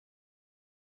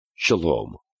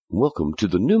Shalom. Welcome to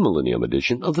the New Millennium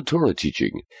edition of the Torah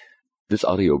Teaching. This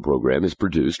audio program is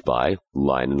produced by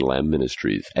Lion and Lamb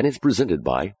Ministries and is presented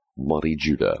by Monty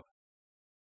Judah.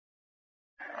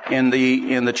 In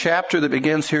the chapter that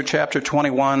begins here, chapter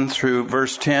 21 through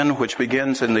verse 10, which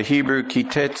begins in the Hebrew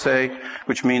kitetse,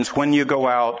 which means when you go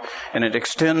out, and it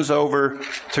extends over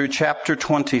through chapter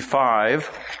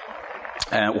 25,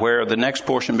 where the next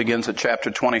portion begins at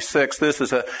chapter 26. This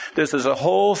is a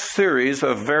whole series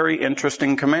of very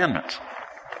interesting commandments.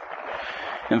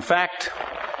 In fact,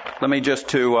 let me just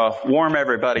to warm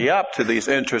everybody up to these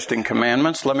interesting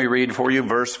commandments, let me read for you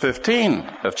verse 15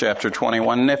 of chapter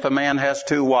 21. And if a man has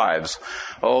two wives,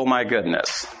 oh my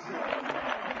goodness.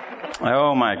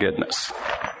 Oh my goodness.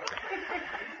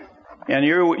 And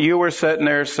you were sitting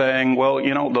there saying, well,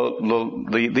 you know,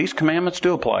 these commandments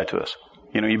do apply to us.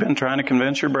 You know, you've been trying to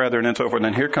convince your brethren and so forth,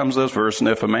 and here comes this verse, and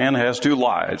if a man has two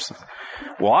wives,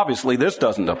 well, obviously this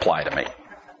doesn't apply to me.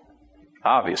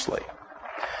 Obviously.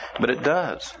 But it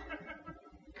does.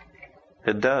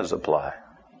 It does apply.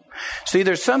 See,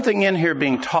 there's something in here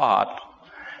being taught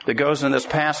that goes in this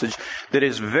passage that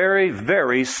is very,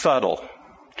 very subtle.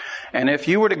 And if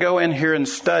you were to go in here and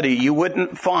study, you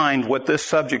wouldn't find what this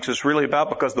subject is really about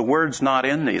because the word's not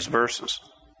in these verses.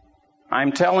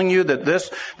 I'm telling you that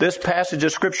this passage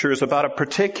of Scripture is about a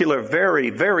particular, very,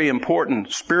 very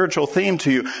important spiritual theme to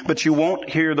you, but you won't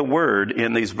hear the word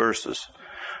in these verses.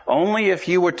 Only if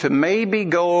you were to maybe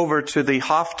go over to the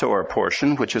Haftorah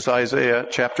portion, which is Isaiah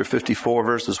chapter 54,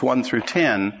 verses 1 through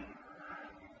 10,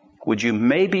 would you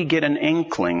maybe get an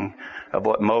inkling of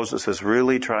what Moses is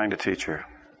really trying to teach her.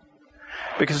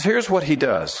 Because here's what he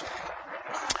does.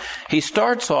 He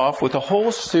starts off with a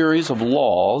whole series of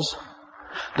laws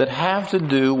that have to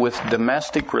do with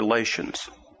domestic relations.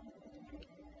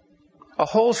 A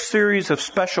whole series of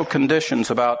special conditions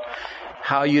about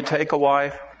how you take a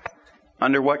wife,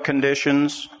 under what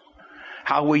conditions,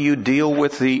 how will you deal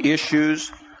with the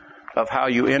issues of how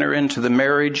you enter into the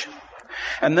marriage.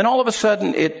 And then all of a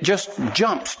sudden it just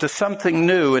jumps to something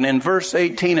new. And in verse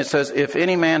 18 it says, if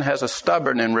any man has a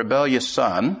stubborn and rebellious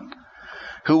son,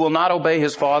 who will not obey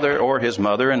his father or his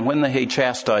mother, and when they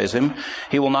chastise him,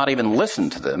 he will not even listen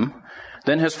to them,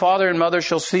 then his father and mother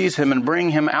shall seize him and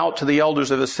bring him out to the elders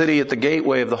of his city at the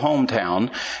gateway of the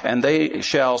hometown, and they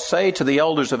shall say to the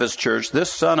elders of his church,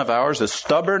 this son of ours is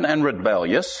stubborn and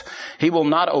rebellious. He will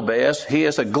not obey us. He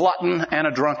is a glutton and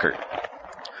a drunkard.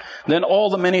 Then all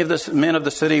the many of the men of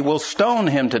the city will stone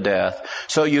him to death,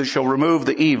 so you shall remove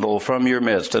the evil from your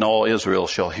midst, and all Israel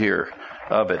shall hear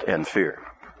of it and fear.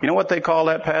 You know what they call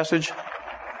that passage?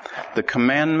 The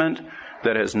commandment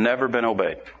that has never been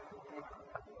obeyed.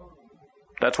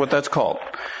 That's what that's called.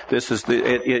 This is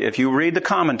if you read the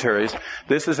commentaries,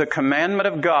 this is a commandment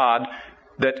of God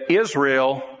that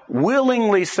Israel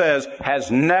willingly says has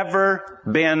never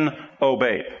been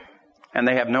obeyed. And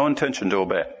they have no intention to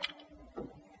obey it.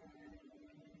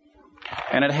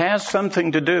 And it has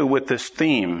something to do with this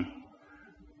theme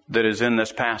that is in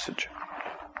this passage.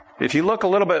 If you look a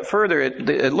little bit further,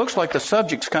 it looks like the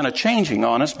subject's kind of changing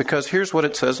on us, because here's what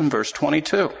it says in verse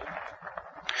 22.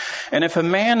 And if a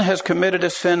man has committed a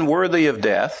sin worthy of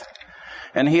death,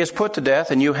 and he is put to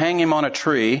death, and you hang him on a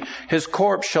tree, his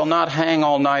corpse shall not hang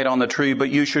all night on the tree,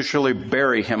 but you shall surely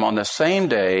bury him on the same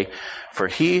day, for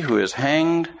he who is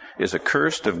hanged is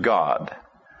accursed of God,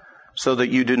 so that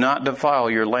you do not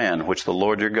defile your land, which the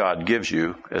Lord your God gives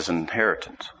you as an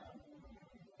inheritance.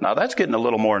 Now that's getting a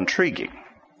little more intriguing.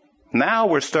 Now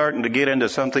we're starting to get into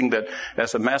something that,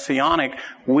 as a messianic,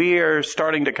 we are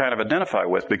starting to kind of identify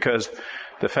with, because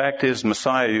the fact is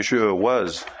Messiah Yeshua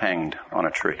was hanged on a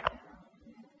tree.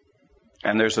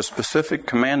 And there's a specific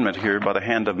commandment here by the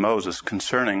hand of Moses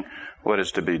concerning what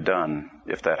is to be done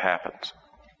if that happens.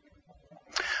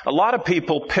 A lot of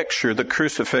people picture the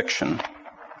crucifixion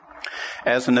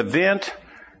as an event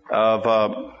of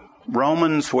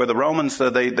Romans, where the Romans,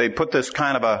 they put this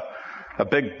kind of a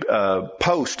big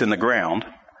post in the ground,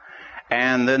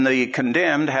 and then the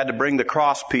condemned had to bring the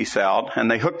cross piece out, and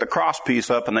they hooked the cross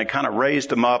piece up, and they kind of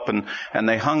raised him up, and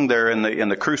they hung there in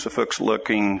the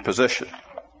crucifix-looking position.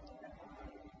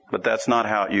 But that's not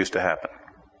how it used to happen.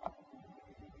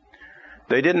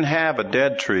 They didn't have a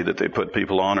dead tree that they put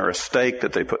people on, or a stake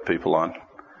that they put people on.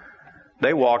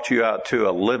 They walked you out to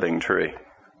a living tree.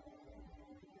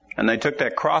 And they took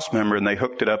that cross member and they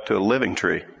hooked it up to a living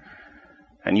tree.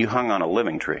 And you hung on a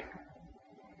living tree.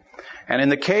 And in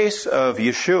the case of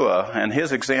Yeshua and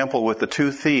his example with the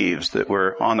two thieves that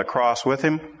were on the cross with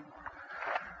him,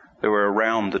 they were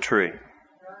around the tree.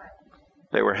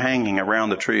 They were hanging around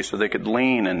the tree so they could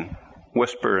lean and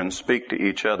whisper and speak to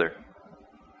each other.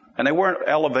 And they weren't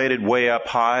elevated way up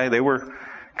high. They were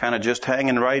kind of just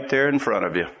hanging right there in front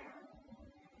of you.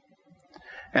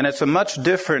 And it's a much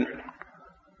different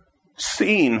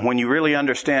scene when you really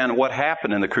understand what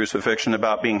happened in the crucifixion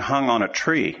about being hung on a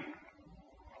tree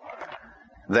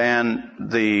than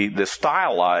the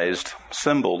stylized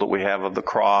symbol that we have of the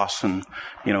cross and,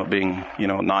 being,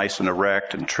 nice and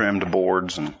erect and trimmed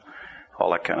boards and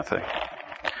all that kind of thing.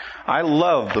 I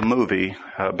love the movie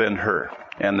Ben-Hur,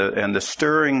 and the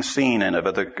stirring scene in it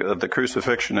of the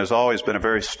crucifixion has always been a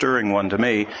very stirring one to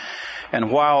me.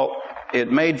 And while it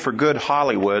made for good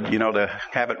Hollywood, to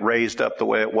have it raised up the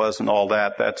way it was and all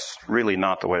that, that's really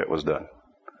not the way it was done.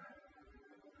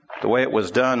 The way it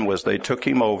was done was they took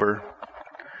him over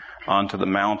onto the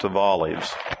Mount of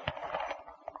Olives,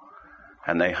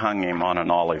 and they hung him on an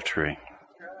olive tree.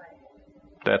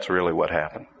 That's really what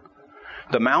happened.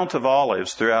 The Mount of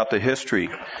Olives throughout the history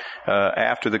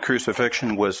after the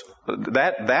crucifixion was,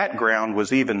 that ground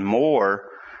was even more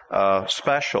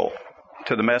special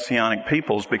to the Messianic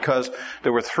peoples because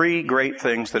there were three great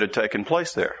things that had taken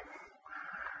place there.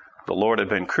 The Lord had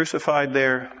been crucified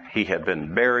there, He had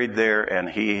been buried there, and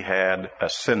He had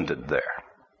ascended there.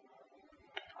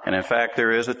 And in fact,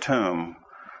 there is a tomb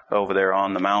over there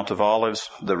on the Mount of Olives.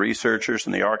 The researchers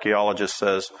and the archaeologists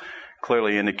says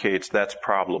clearly indicates that's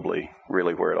probably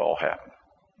really where it all happened.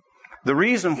 The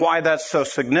reason why that's so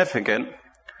significant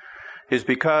is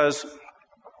because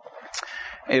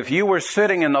if you were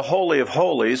sitting in the Holy of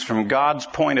Holies from God's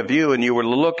point of view and you were to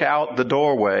look out the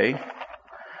doorway,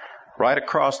 right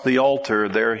across the altar,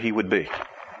 there He would be,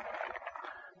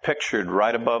 pictured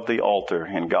right above the altar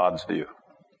in God's view.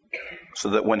 So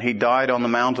that when He died on the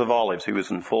Mount of Olives, He was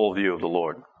in full view of the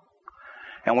Lord.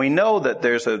 And we know that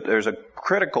there's a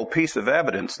critical piece of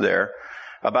evidence there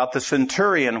about the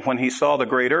centurion when he saw the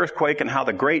great earthquake and how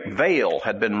the great veil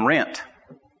had been rent.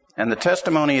 And the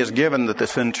testimony is given that the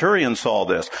centurion saw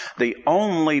this. The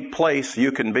only place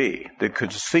you can be that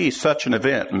could see such an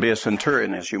event and be a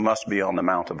centurion is you must be on the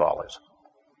Mount of Olives.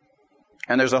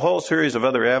 And there's a whole series of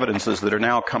other evidences that are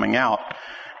now coming out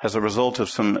as a result of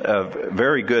some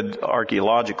very good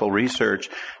archaeological research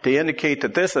to indicate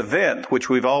that this event, which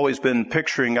we've always been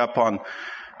picturing up on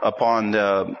by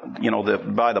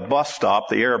the bus stop,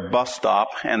 the Arab bus stop,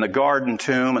 and the garden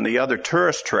tomb and the other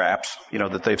tourist traps,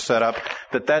 that they've set up,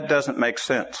 that doesn't make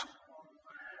sense.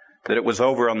 That it was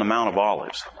over on the Mount of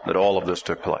Olives that all of this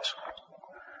took place.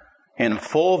 In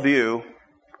full view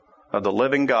of the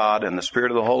living God and the Spirit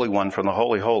of the Holy One from the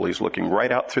Holy Holies, looking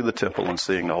right out through the temple and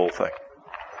seeing the whole thing.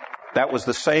 That was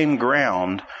the same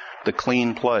ground, the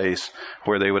clean place,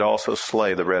 where they would also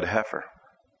slay the red heifer.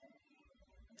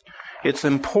 It's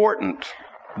important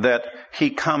that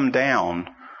He come down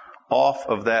off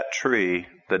of that tree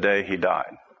the day He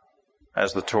died,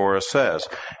 as the Torah says.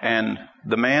 And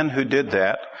the man who did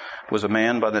that was a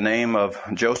man by the name of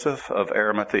Joseph of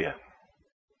Arimathea.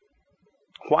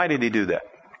 Why did he do that?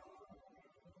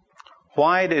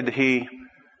 Why did he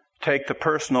take the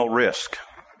personal risk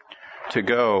to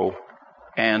go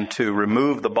and to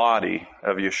remove the body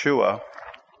of Yeshua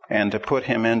and to put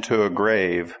him into a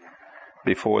grave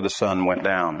before the sun went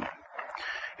down?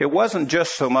 It wasn't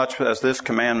just so much as this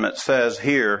commandment says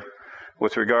here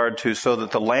with regard to so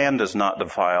that the land is not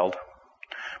defiled,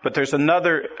 but there's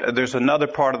another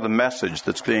part of the message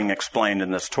that's being explained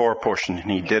in this Torah portion,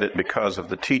 and He did it because of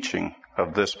the teaching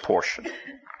of this portion.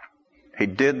 He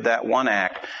did that one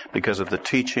act because of the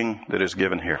teaching that is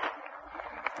given here.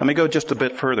 Let me go just a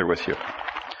bit further with you.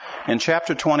 In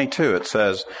chapter 22, it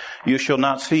says, "You shall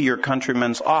not see your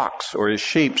countryman's ox or his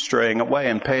sheep straying away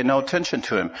and pay no attention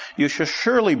to him. You shall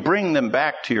surely bring them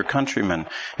back to your countryman.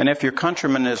 And if your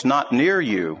countryman is not near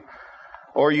you,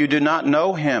 or you do not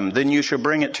know him, then you shall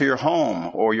bring it to your home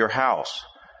or your house.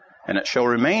 And it shall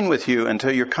remain with you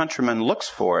until your countryman looks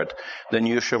for it. Then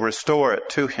you shall restore it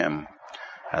to him.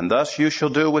 And thus you shall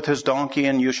do with his donkey,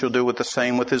 and you shall do with the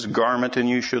same with his garment, and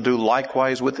you shall do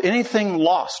likewise with anything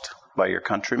lost by your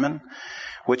countryman,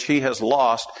 which he has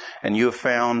lost, and you have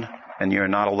found, and you are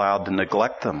not allowed to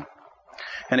neglect them."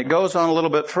 And it goes on a little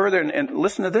bit further, and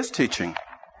listen to this teaching.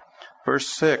 Verse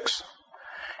 6,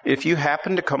 "If you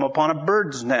happen to come upon a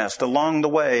bird's nest along the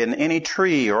way in any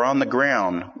tree or on the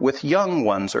ground with young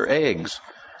ones or eggs,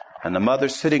 and the mother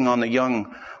sitting on the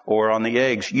young or on the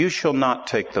eggs, you shall not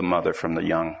take the mother from the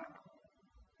young.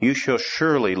 You shall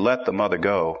surely let the mother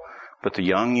go, but the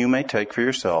young you may take for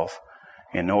yourself,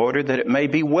 in order that it may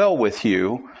be well with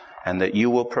you, and that you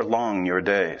will prolong your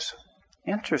days."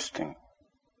 Interesting.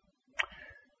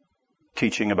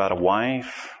 Teaching about a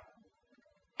wife,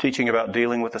 teaching about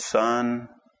dealing with a son,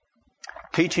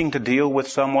 teaching to deal with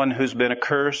someone who's been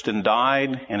accursed and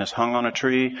died and is hung on a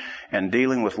tree, and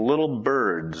dealing with little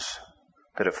birds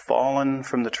that have fallen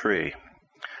from the tree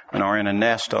and are in a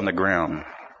nest on the ground.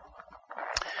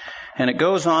 And it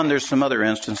goes on, there's some other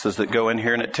instances that go in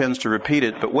here, and it tends to repeat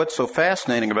it. But what's so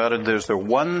fascinating about it, there's the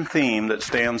one theme that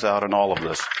stands out in all of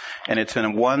this. And it's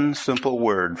in one simple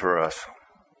word for us.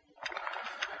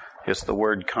 It's the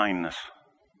word kindness.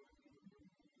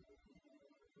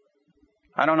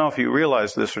 I don't know if you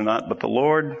realize this or not, but the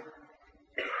Lord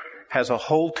has a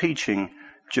whole teaching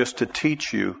just to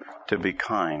teach you to be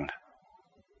kind.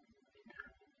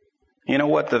 You know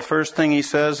what the first thing He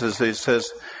says is, He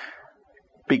says,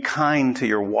 be kind to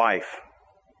your wife.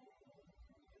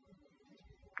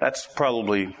 That's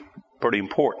probably pretty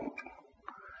important.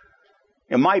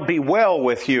 It might be well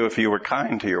with you if you were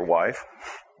kind to your wife.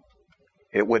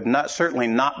 It would certainly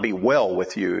not be well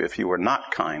with you if you were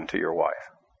not kind to your wife.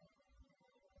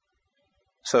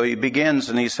 So He begins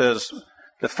and He says,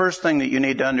 the first thing that you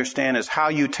need to understand is how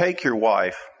you take your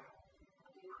wife.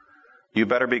 You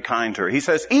better be kind to her. He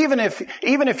says, even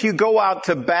if you go out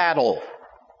to battle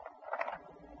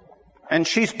and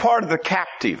she's part of the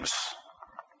captives,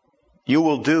 you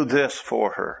will do this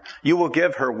for her. You will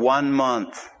give her 1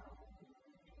 month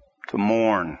to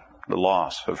mourn the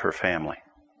loss of her family,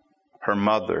 her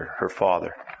mother, her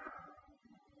father.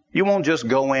 You won't just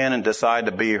go in and decide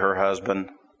to be her husband.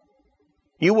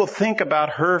 You will think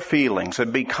about her feelings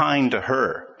and be kind to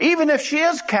her. Even if she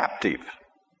is captive,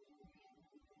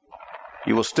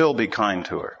 you will still be kind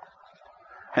to her.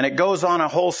 And it goes on a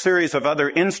whole series of other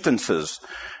instances.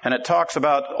 And it talks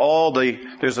about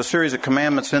there's a series of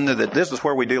commandments in there that this is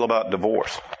where we deal about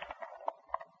divorce.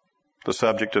 The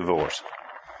subject of divorce.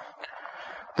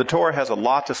 The Torah has a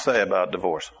lot to say about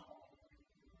divorce.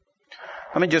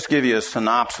 Let me just give you a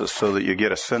synopsis so that you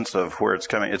get a sense of where it's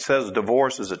coming. It says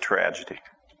divorce is a tragedy.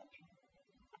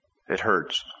 It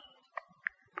hurts.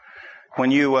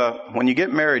 When you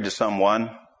get married to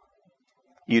someone,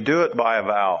 you do it by a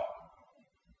vow.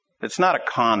 It's not a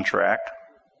contract,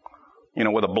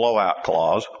 with a blowout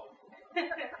clause.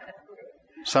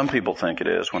 Some people think it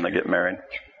is when they get married.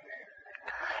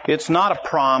 It's not a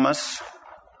promise,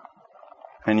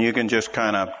 and you can just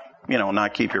kind of,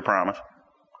 not keep your promise.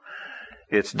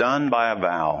 It's done by a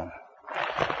vow.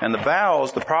 And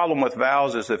the problem with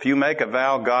vows is if you make a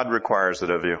vow, God requires it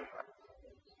of you.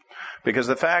 Because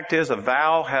the fact is, a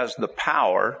vow has the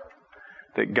power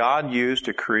that God used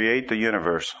to create the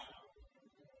universe.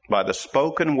 By the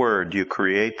spoken word, you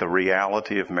create the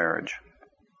reality of marriage.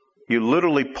 You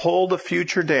literally pull the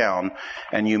future down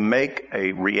and you make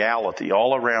a reality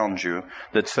all around you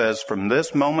that says, from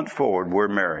this moment forward, we're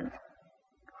married.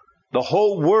 The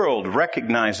whole world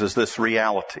recognizes this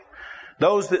reality.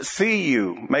 Those that see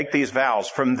you make these vows,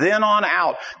 from then on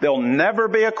out, there'll never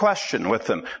be a question with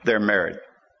them. They're married.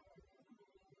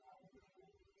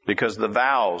 Because the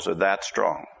vows are that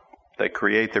strong. They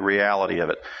create the reality of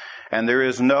it. And there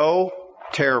is no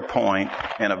tear point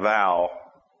in a vow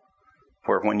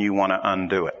for when you want to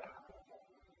undo it.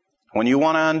 When you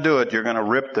want to undo it, you're going to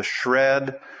rip the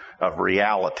shred of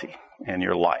reality in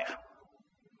your life.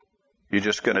 You're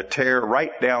just going to tear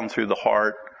right down through the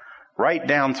heart, right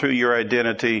down through your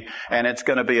identity, and it's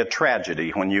going to be a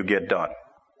tragedy when you get done.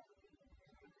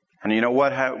 And you know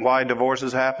why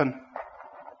divorces happen?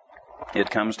 It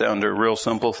comes down to a real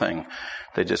simple thing.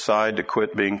 They decide to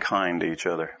quit being kind to each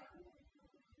other.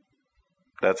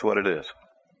 That's what it is.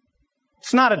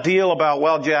 It's not a deal about,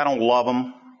 I don't love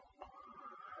them.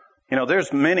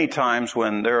 There's many times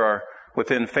when there are,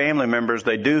 within family members,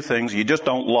 they do things you just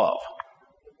don't love.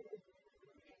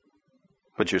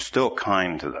 But you're still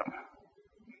kind to them.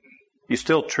 You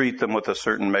still treat them with a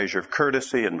certain measure of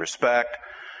courtesy and respect,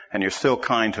 and you're still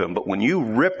kind to them. But when you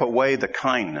rip away the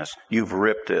kindness, you've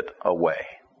ripped it away.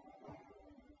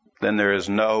 Then there is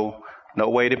no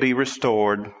way to be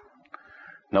restored,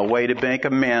 no way to make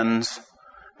amends,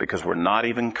 because we're not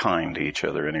even kind to each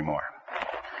other anymore.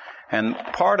 And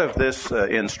part of this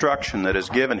instruction that is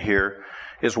given here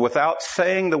is, without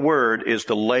saying the word, is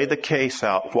to lay the case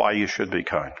out why you should be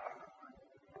kind.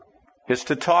 It's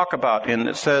to talk about, and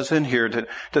it says in here,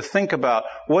 to think about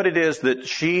what it is that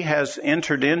she has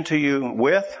entered into you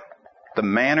with, the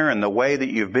manner and the way that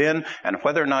you've been, and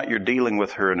whether or not you're dealing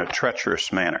with her in a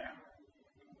treacherous manner.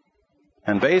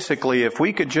 And basically, if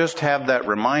we could just have that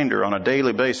reminder on a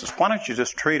daily basis, why don't you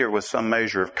just treat her with some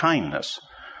measure of kindness?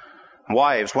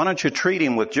 Wives, why don't you treat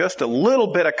him with just a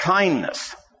little bit of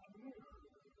kindness?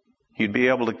 You'd be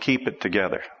able to keep it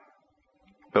together.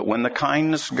 But when the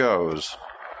kindness goes,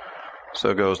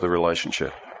 so goes the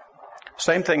relationship.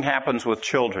 Same thing happens with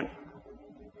children.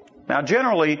 Now,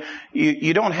 generally,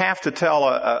 you don't have to tell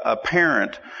a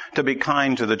parent to be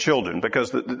kind to the children,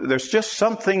 because there's just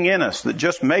something in us that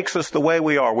just makes us the way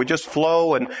we are. We just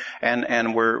flow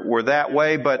and we're that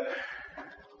way. But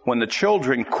when the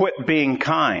children quit being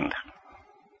kind,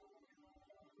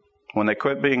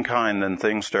 then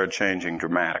things start changing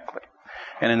dramatically.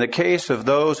 And in the case of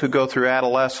those who go through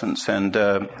adolescence and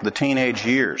the teenage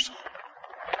years,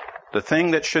 the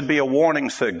thing that should be a warning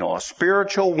signal, a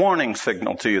spiritual warning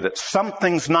signal to you that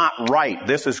something's not right,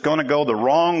 this is going to go the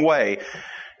wrong way,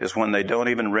 is when they don't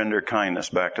even render kindness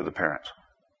back to the parents.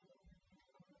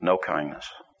 No kindness.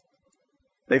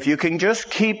 If you can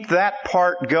just keep that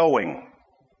part going,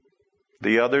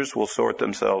 the others will sort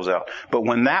themselves out. But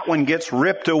when that one gets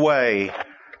ripped away,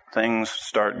 things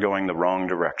start going the wrong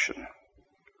direction.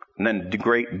 And then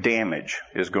great damage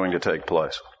is going to take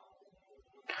place.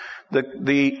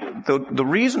 The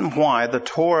reason why the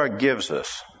Torah gives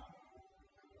us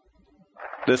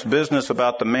this business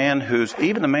about the man who's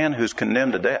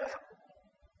condemned to death,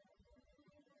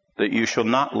 that you shall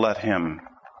not let him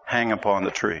hang upon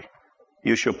the tree,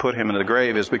 you shall put him in the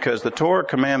grave, is because the Torah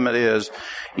commandment is,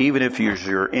 even if he's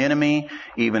your enemy,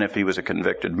 even if he was a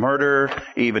convicted murderer,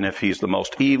 even if he's the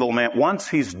most evil man, once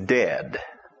he's dead,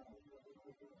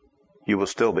 you will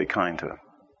still be kind to him.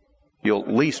 You'll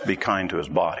at least be kind to his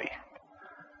body.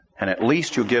 And at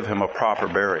least you'll give him a proper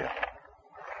burial.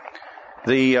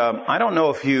 I don't know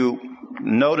if you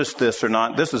noticed this or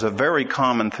not. This is a very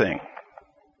common thing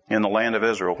in the land of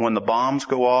Israel. When the bombs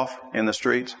go off in the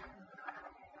streets.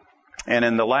 And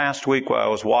in the last week while I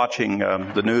was watching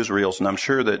the newsreels, and I'm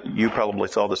sure that you probably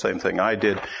saw the same thing I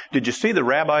did. Did you see the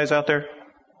rabbis out there?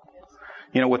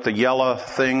 You know, with the yellow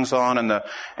things on and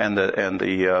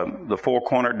the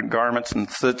four-cornered garments and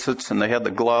tzitzits, and they had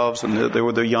the gloves and there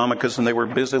were the yarmulkes, and they were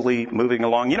busily moving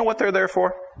along. You know what they're there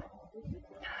for?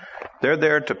 They're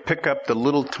there to pick up the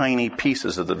little tiny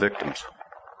pieces of the victims.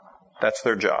 That's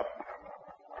their job.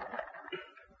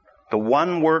 The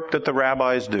one work that the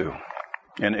rabbis do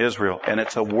in Israel, and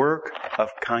it's a work of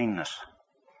kindness.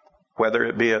 Whether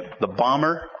it be the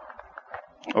bomber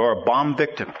or a bomb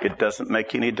victim, it doesn't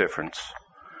make any difference.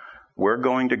 We're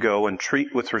going to go and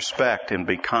treat with respect and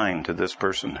be kind to this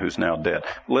person who's now dead.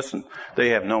 Listen, they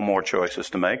have no more choices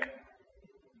to make.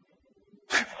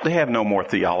 They have no more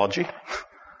theology.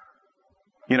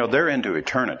 You know, they're into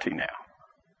eternity now.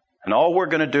 And all we're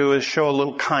going to do is show a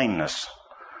little kindness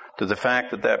to the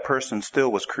fact that that person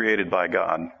still was created by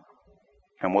God,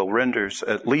 and will render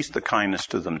at least the kindness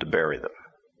to them to bury them.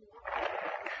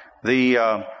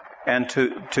 And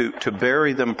to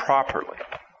bury them properly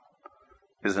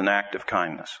is an act of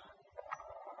kindness.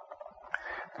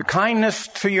 The kindness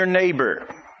to your neighbor.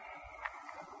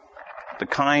 The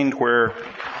kind where,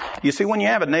 you see, when you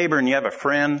have a neighbor and you have a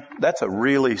friend, that's a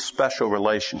really special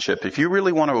relationship. If you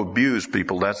really want to abuse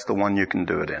people, that's the one you can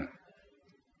do it in.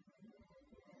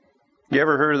 You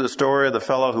ever heard of the story of the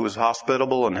fellow who was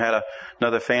hospitable and had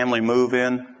another family move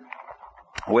in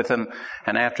with him,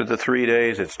 and after the 3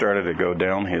 days it started to go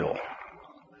downhill?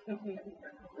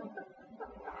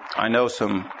 I know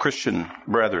some Christian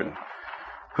brethren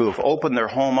who have opened their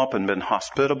home up and been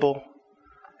hospitable,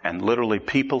 and literally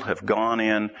people have gone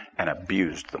in and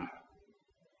abused them.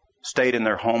 Stayed in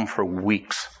their home for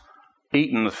weeks,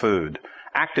 eaten the food,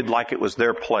 acted like it was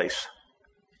their place.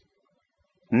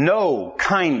 No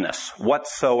kindness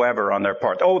whatsoever on their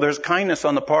part. Oh, there's kindness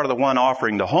on the part of the one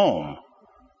offering the home.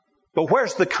 But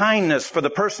where's the kindness for the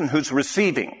person who's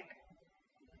receiving?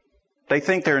 They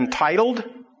think they're entitled.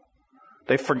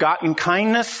 They've forgotten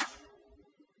kindness.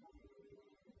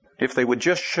 If they would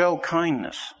just show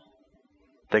kindness,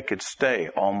 they could stay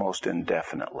almost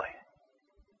indefinitely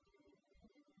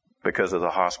because of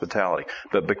the hospitality.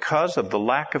 But because of the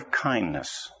lack of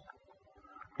kindness,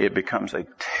 it becomes a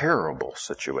terrible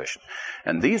situation.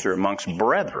 And these are amongst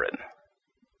brethren.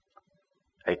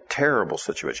 A terrible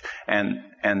situation. And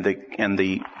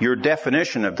your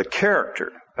definition of the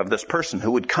character of this person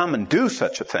who would come and do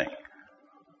such a thing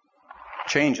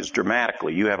changes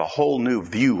dramatically. You have a whole new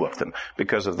view of them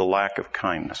because of the lack of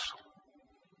kindness.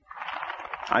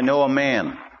 I know a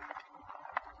man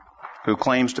who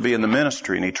claims to be in the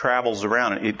ministry, and he travels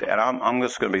around, and I'm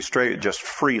just going to be straight, just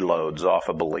freeloads off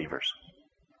of believers.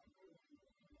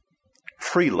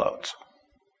 Freeloads.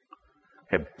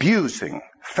 Abusing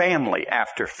family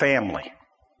after family.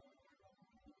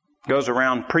 Goes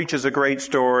around, preaches a great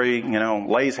story,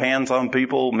 lays hands on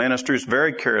people, ministers,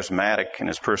 very charismatic in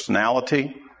his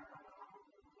personality.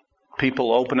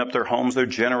 People open up their homes, they're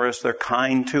generous, they're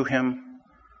kind to him.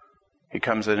 He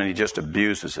comes in and he just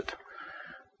abuses it.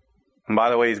 And by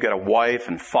the way, he's got a wife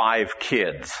and 5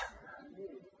 kids.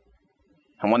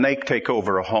 And when they take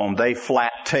over a home, they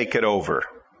flat take it over.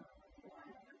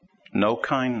 No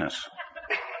kindness.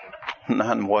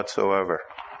 None whatsoever.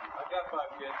 I've got 5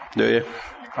 kids. Do you?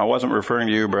 I wasn't referring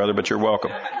to you, brother, but you're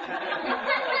welcome.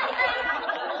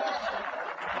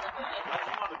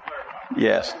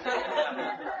 Yes.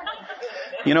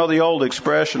 You know the old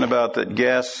expression about that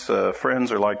guests,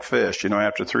 friends are like fish. You know,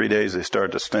 after 3 days they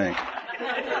start to stink.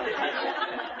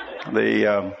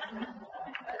 The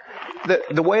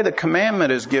way the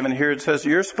commandment is given here, it says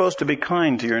you're supposed to be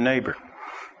kind to your neighbor.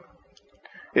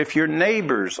 If your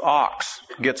neighbor's ox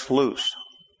gets loose.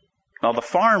 Now the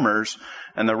farmers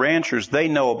and the ranchers, they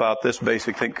know about this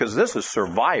basic thing because this is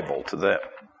survival to them.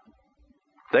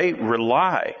 They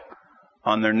rely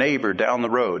on their neighbor down the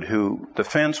road who the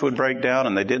fence would break down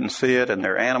and they didn't see it and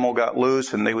their animal got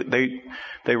loose, and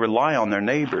they rely on their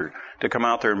neighbor to come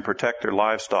out there and protect their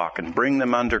livestock and bring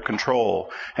them under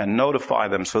control and notify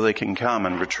them so they can come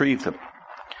and retrieve them.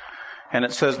 And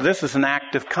it says this is an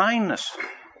act of kindness,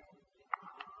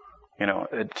 you know,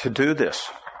 to do this.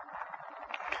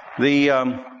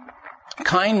 The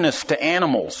kindness to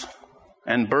animals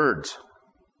and birds,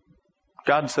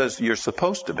 God says you're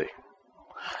supposed to be.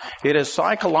 It has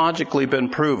psychologically been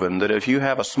proven that if you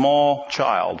have a small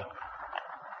child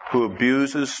who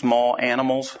abuses small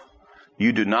animals,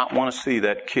 you do not want to see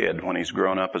that kid when he's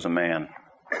grown up as a man.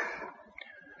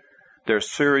 They're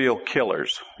serial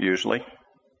killers, usually.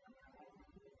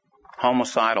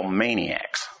 Homicidal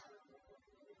maniacs.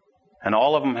 And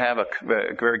all of them have a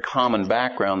very common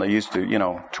background. They used to, you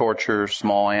know, torture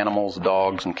small animals,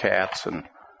 dogs and cats and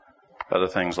other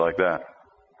things like that.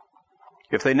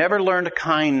 If they never learned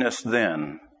kindness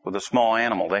then with a small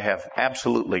animal, they have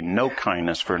absolutely no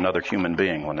kindness for another human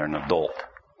being when they're an adult.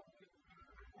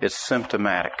 It's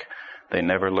symptomatic. They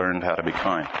never learned how to be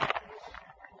kind.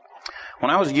 When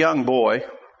I was a young boy,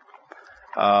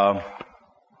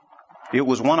 it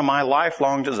was one of my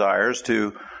lifelong desires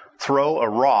to throw a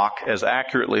rock as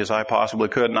accurately as I possibly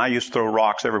could, and I used to throw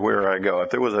rocks everywhere I go. If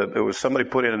there was somebody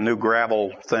put in a new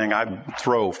gravel thing, I'd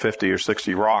throw 50 or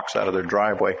 60 rocks out of their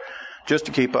driveway just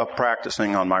to keep up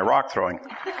practicing on my rock throwing.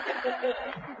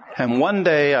 And one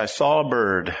day I saw a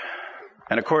bird.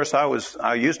 And of course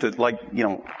I used to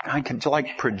I could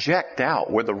project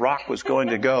out where the rock was going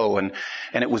to go. And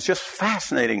it was just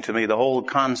fascinating to me, the whole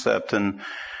concept. And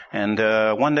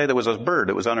one day there was a bird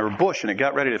that was under a bush and it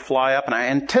got ready to fly up. And I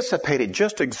anticipated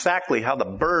just exactly how the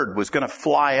bird was going to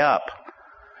fly up.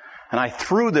 And I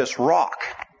threw this rock.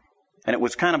 And it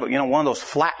was kind of, one of those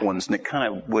flat ones, and it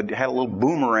kind of had a little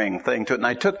boomerang thing to it. And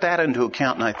I took that into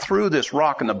account, and I threw this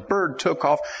rock, and the bird took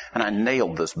off, and I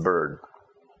nailed this bird.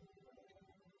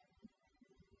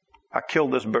 I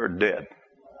killed this bird dead.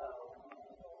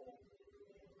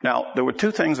 Now, there were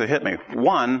 2 things that hit me.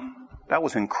 One, that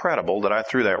was incredible that I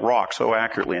threw that rock so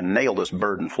accurately and nailed this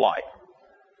bird in flight.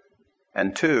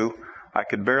 And 2, I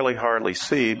could barely hardly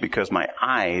see because my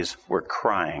eyes were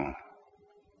crying.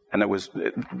 And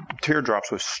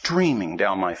teardrops were streaming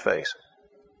down my face.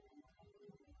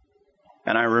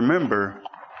 And I remember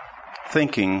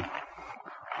thinking,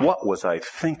 what was I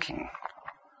thinking?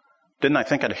 Didn't I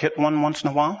think I'd hit one once in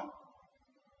a while?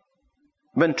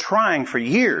 I've been trying for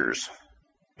years,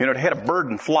 to hit a bird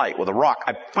in flight with a rock.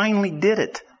 I finally did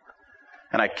it.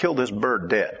 And I killed this bird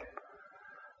dead.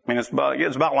 I mean, it's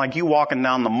about like you walking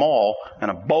down the mall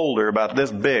and a boulder about this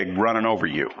big running over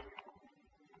you.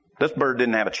 This bird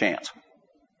didn't have a chance.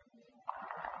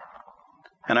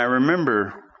 And I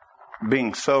remember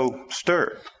being so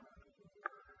stirred.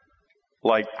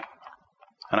 And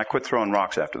I quit throwing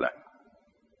rocks after that.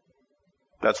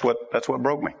 That's what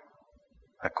broke me.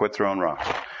 I quit throwing rocks.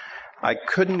 I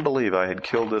couldn't believe I had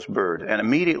killed this bird. And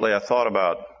immediately I thought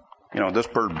about, this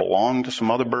bird belonged to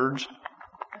some other birds.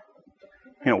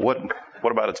 What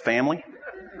about its family?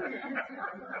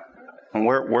 And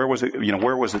where was it,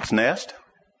 where was its nest?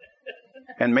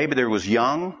 And maybe there was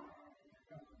young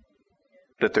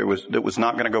that was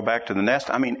not going to go back to the nest.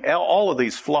 I mean, all of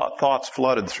these thoughts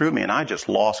flooded through me, and I just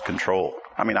lost control.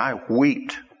 I mean, I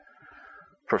wept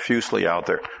profusely out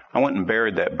there. I went and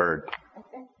buried that bird.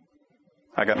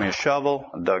 I got me a shovel,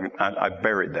 I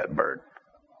buried that bird.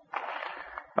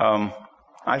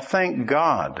 I thank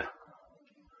God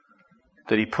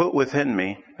that He put within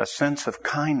me a sense of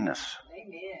kindness.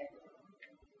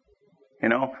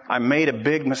 I made a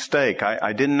big mistake.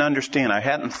 I didn't understand. I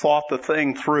hadn't thought the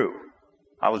thing through.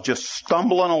 I was just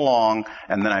stumbling along,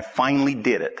 and then I finally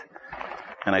did it.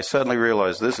 And I suddenly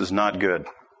realized this is not good.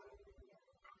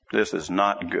 This is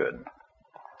not good.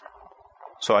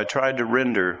 So I tried to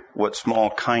render what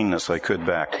small kindness I could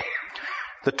back.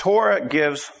 The Torah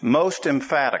gives most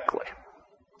emphatically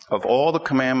of all the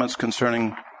commandments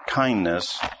concerning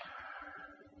kindness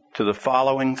to the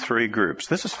following three groups.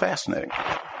 This is fascinating.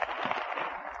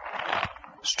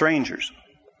 Strangers,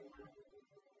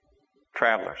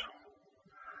 travelers,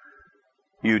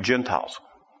 you Gentiles.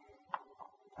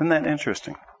 Isn't that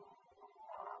interesting?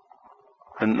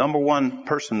 The number one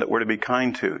person that we're to be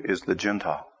kind to is the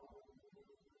Gentile.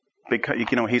 Because,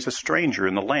 he's a stranger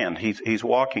in the land. He's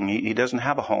walking. He doesn't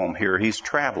have a home here. He's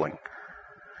traveling.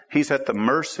 He's at the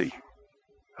mercy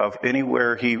of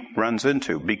anywhere he runs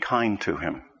into. Be kind to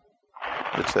him.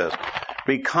 It says,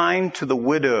 be kind to the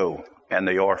widow and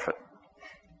the orphan.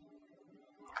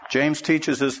 James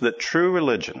teaches us that true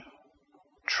religion,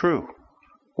 true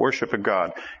worship of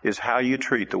God, is how you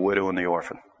treat the widow and the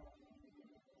orphan.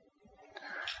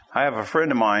 I have a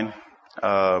friend of mine,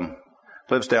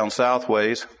 lives down south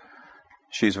ways.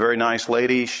 She's a very nice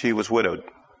lady. She was widowed.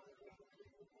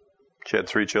 She had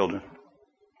 3 children.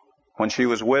 When she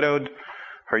was widowed,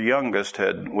 her youngest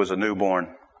was a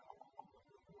newborn.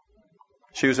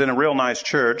 She was in a real nice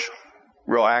church,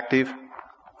 real active.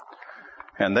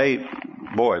 And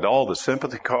all the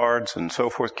sympathy cards and so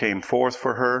forth came forth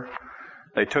for her.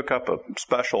 They took up a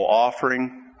special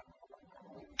offering,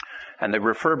 and they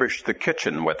refurbished the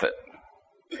kitchen with it.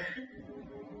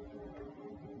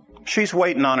 She's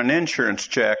waiting on an insurance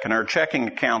check, and her checking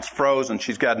account's frozen.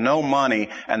 She's got no money,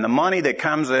 and the money that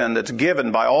comes in that's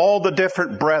given by all the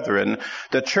different brethren,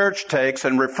 the church takes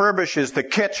and refurbishes the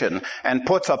kitchen and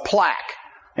puts a plaque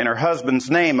in her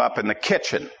husband's name up in the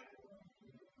kitchen.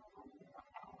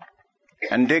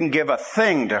 And didn't give a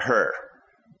thing to her.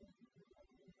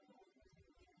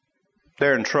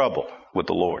 They're in trouble with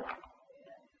the Lord.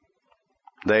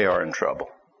 They are in trouble.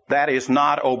 That is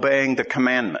not obeying the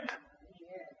commandment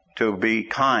to be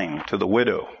kind to the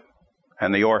widow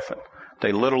and the orphan.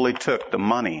 They literally took the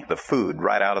money, the food,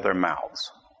 right out of their mouths.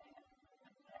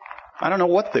 I don't know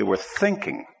what they were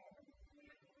thinking,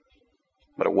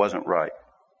 but it wasn't right.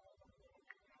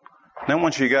 Then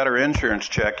when she got her insurance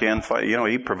check in,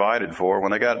 he provided for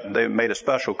her. They made a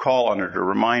special call on her to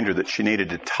remind her that she needed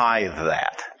to tithe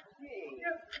that.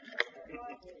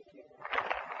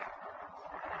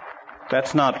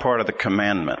 That's not part of the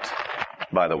commandment,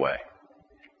 by the way.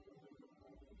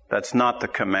 That's not the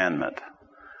commandment.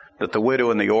 That the widow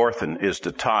and the orphan is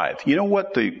to tithe. You know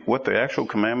what the actual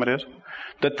commandment is?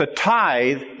 That the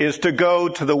tithe is to go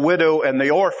to the widow and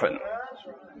the orphan.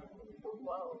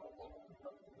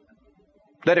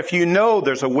 That if you know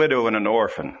there's a widow and an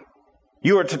orphan,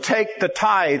 you are to take the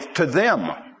tithe to them.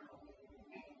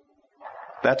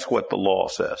 That's what the law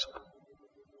says.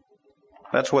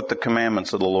 That's what the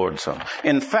commandments of the Lord say.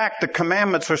 In fact, the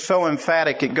commandments are so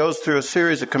emphatic, it goes through a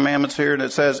series of commandments here, and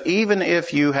it says, even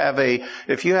if you have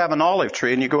an olive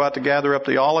tree and you go out to gather up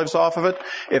the olives off of it,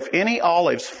 if any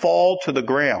olives fall to the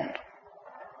ground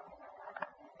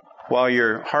while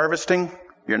you're harvesting,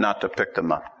 you're not to pick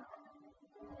them up.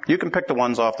 You can pick the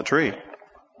ones off the tree.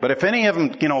 But if any of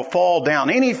them, fall down,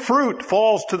 any fruit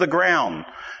falls to the ground,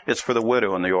 it's for the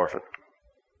widow and the orphan.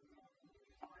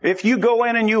 If you go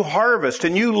in and you harvest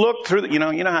and you look through, you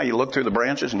know how you look through the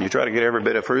branches and you try to get every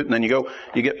bit of fruit, and then you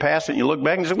get past it and you look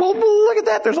back and you say, well, look at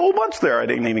that. There's a whole bunch there I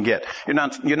didn't even get. You're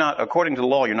not, according to the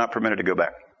law, you're not permitted to go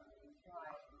back.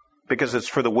 Because it's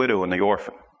for the widow and the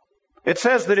orphan. It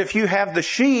says that if you have the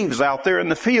sheaves out there in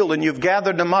the field and you've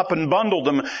gathered them up and bundled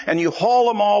them and you haul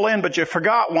them all in, but you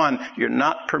forgot one, you're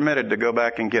not permitted to go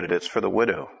back and get it. It's for the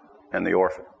widow and the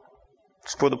orphan.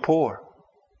 It's for the poor.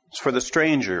 It's for the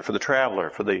stranger, for the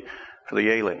traveler, for the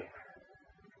alien.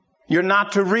 You're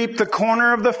not to reap the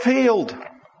corner of the field,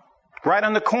 right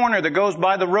on the corner that goes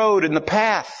by the road and the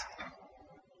path.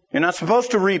 You're not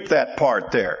supposed to reap that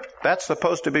part there. That's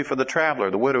supposed to be for the traveler,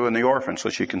 the widow and the orphan, so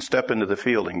she can step into the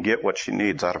field and get what she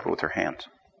needs out of it with her hands.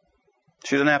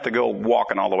 She doesn't have to go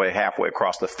walking all the way halfway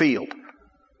across the field.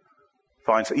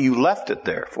 You left it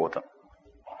there for them.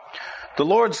 The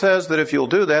Lord says that if you'll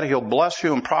do that, He'll bless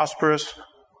you and prosper us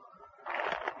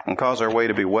and cause our way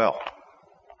to be well.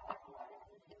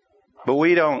 But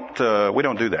we don't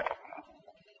do that.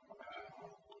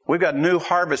 We've got new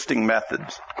harvesting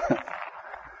methods.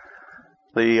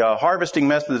 The harvesting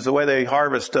method is the way they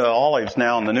harvest olives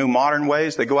now in the new modern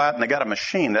ways. They go out and they got a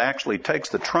machine that actually takes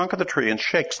the trunk of the tree and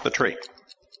shakes the tree.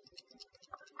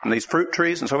 And these fruit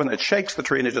trees and so on, it shakes the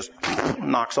tree and it just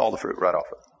knocks all the fruit right off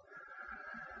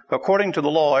it. According to the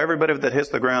law, every bit of it that hits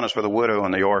the ground is for the widow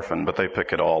and the orphan, but they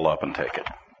pick it all up and take it.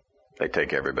 They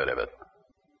take every bit of it.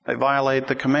 They violate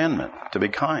the commandment to be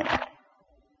kind.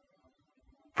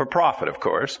 For profit, of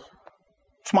course.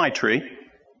 It's my tree.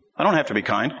 I don't have to be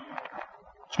kind.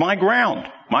 It's my ground,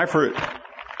 my fruit.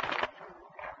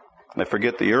 They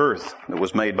forget the earth that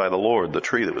was made by the Lord, the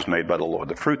tree that was made by the Lord,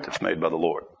 the fruit that's made by the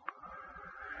Lord.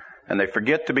 And they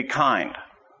forget to be kind.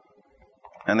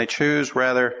 And they choose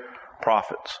rather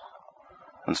profits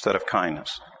instead of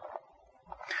kindness.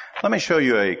 Let me show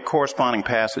you a corresponding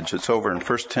passage that's over in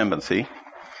 1 Timothy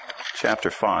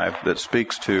chapter 5 that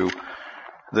speaks to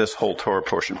this whole Torah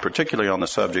portion, particularly on the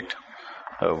subject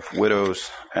of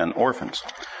widows and orphans.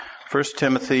 1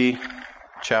 Timothy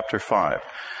chapter 5.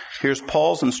 Here's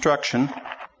Paul's instruction.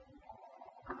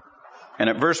 And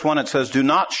at verse 1 it says, "Do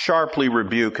not sharply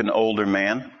rebuke an older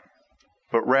man,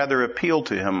 but rather appeal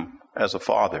to him as a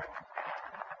father.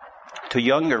 To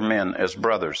younger men as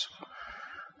brothers,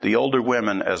 the older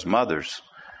women as mothers,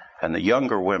 and the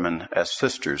younger women as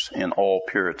sisters in all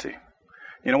purity."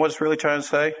 You know what it's really trying to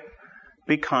say?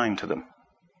 Be kind to them.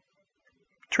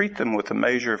 Treat them with a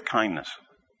measure of kindness.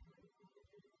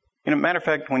 Matter of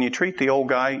fact, when you treat the old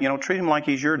guy, treat him like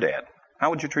he's your dad. How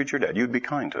would you treat your dad? You'd be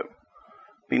kind to him.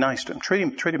 Be nice to him.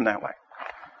 Treat him that way.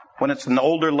 When it's an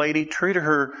older lady, treat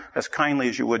her as kindly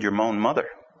as you would your own mother.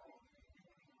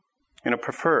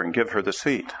 Prefer and give her the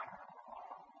seat.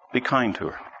 Be kind to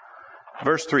her.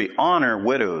 Verse 3, "Honor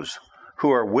widows,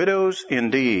 who are widows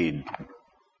indeed.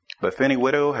 But if any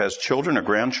widow has children or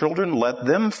grandchildren, let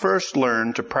them first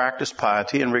learn to practice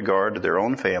piety in regard to their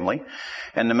own family,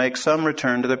 and to make some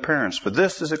return to their parents. For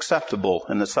this is acceptable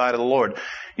in the sight of the Lord."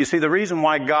 You see, the reason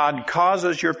why God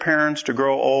causes your parents to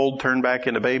grow old, turn back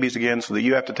into babies again, so that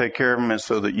you have to take care of them, is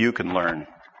so that you can learn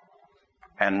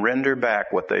and render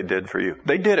back what they did for you.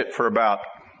 They did it for about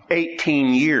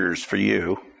 18 years for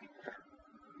you.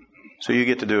 So you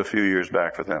get to do a few years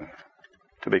back for them,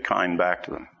 to be kind back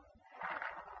to them.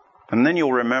 And then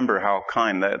you'll remember how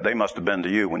kind that they must have been to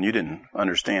you when you didn't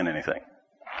understand anything.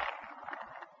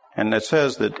 And it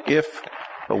says that if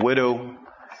a widow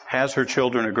has her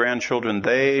children or grandchildren,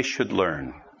 they should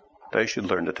learn. They should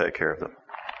learn to take care of them.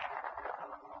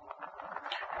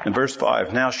 In verse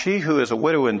 5, "Now she who is a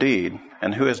widow indeed,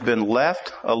 and who has been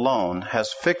left alone,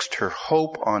 has fixed her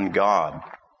hope on God,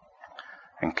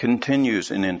 and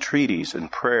continues in entreaties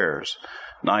and prayers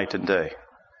night and day.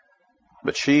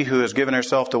 But she who has given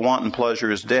herself to wanton pleasure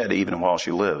is dead even while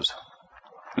she lives."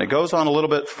 And it goes on a little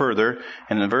bit further,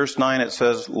 and in verse 9 it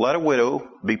says, "Let a widow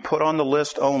be put on the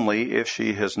list only if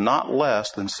she is not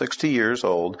less than 60 years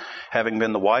old, having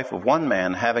been the wife of one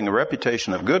man, having a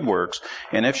reputation of good works,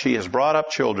 and if she has brought up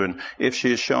children, if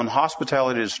she has shown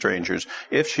hospitality to strangers,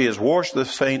 if she has washed the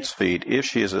saints' feet, if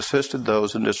she has assisted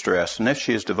those in distress, and if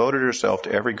she has devoted herself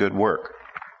to every good work."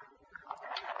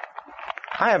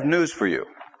 I have news for you.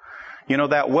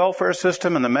 That welfare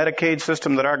system and the Medicaid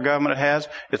system that our government has,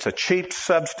 it's a cheap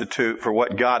substitute for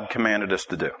what God commanded us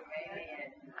to do.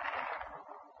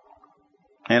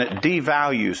 And it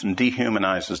devalues and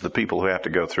dehumanizes the people who have to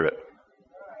go through it.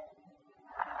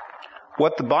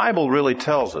 What the Bible really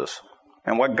tells us,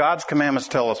 and what God's commandments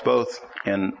tell us both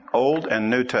in Old and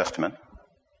New Testament,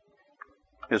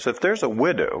 is if there's a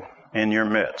widow in your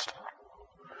midst,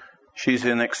 she's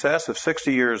in excess of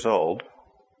 60 years old,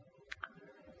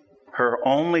 her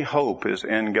only hope is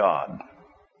in God.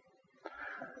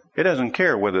 It doesn't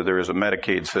care whether there is a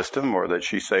Medicaid system or that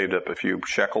she saved up a few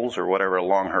shekels or whatever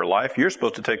along her life. You're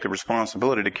supposed to take the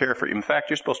responsibility to care for her. In fact,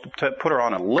 you're supposed to put her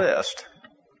on a list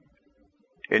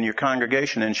in your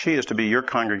congregation, and she is to be your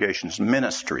congregation's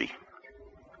ministry.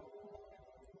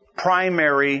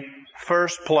 Primary,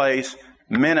 first place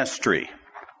ministry.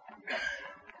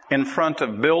 In front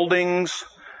of buildings,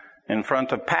 in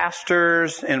front of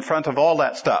pastors, in front of all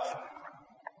that stuff.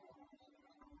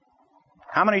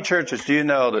 How many churches do you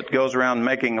know that goes around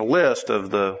making a list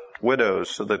of the widows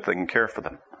so that they can care for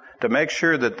them? To make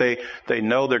sure that they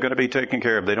know they're going to be taken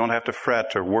care of. They don't have to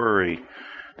fret or worry.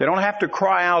 They don't have to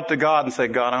cry out to God and say,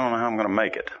 "God, I don't know how I'm going to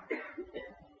make it."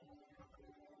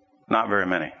 Not very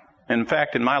many. In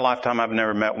fact, in my lifetime, I've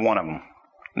never met one of them.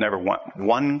 Never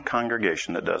one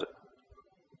congregation that does it.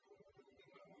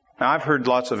 Now, I've heard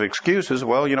lots of excuses.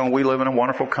 Well, we live in a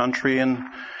wonderful country and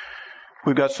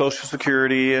we've got Social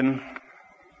Security, and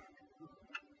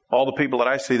all the people that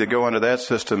I see that go into that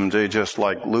system, they just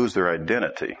lose their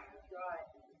identity.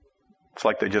 It's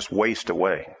like they just waste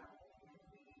away.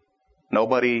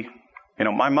 Nobody,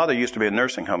 my mother used to be a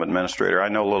nursing home administrator. I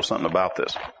know a little something about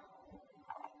this.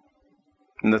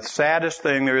 And the saddest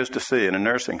thing there is to see in a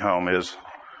nursing home is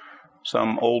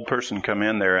some old person come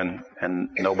in there and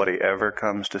nobody ever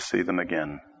comes to see them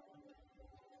again.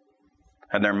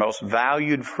 And their most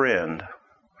valued friend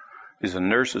is a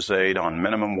nurse's aide on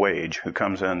minimum wage who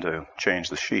comes in to change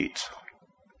the sheets.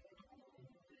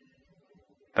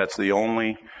 That's the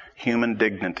only human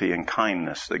dignity and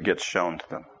kindness that gets shown to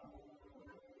them.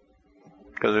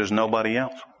 because there's nobody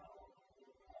else.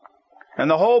 And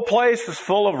the whole place is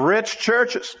full of rich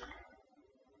churches.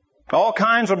 All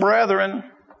kinds of brethren.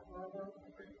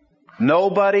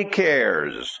 Nobody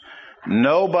cares.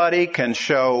 Nobody can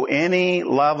show any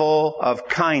level of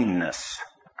kindness.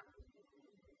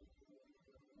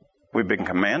 We've been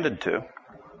commanded to.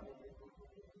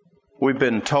 We've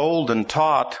been told and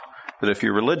taught that if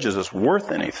your religion is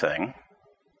worth anything,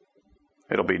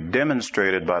 it'll be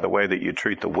demonstrated by the way that you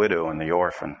treat the widow and the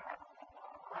orphan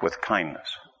with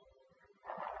kindness.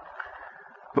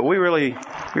 But we really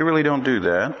don't do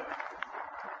that.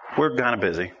 We're kind of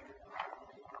busy.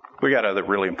 We got other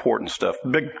really important stuff,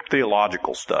 big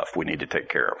theological stuff we need to take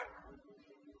care of.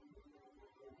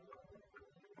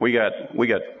 We got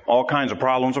all kinds of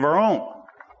problems of our own.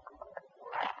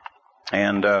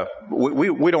 And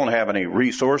we don't have any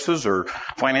resources or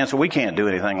finances. We can't do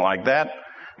anything like that.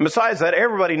 And besides that,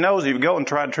 everybody knows if you go and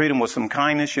try to treat them with some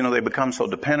kindness, they become so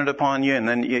dependent upon you, and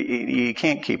then you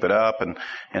can't keep it up, and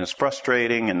it's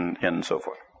frustrating and so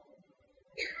forth.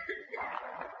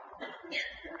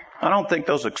 I don't think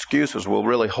those excuses will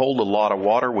really hold a lot of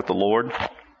water with the Lord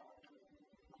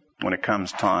when it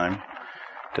comes time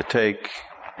to take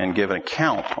and give an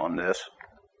account on this.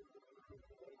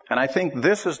 And I think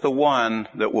this is the one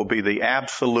that will be the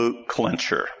absolute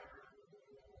clincher.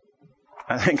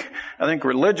 I think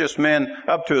religious men,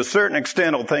 up to a certain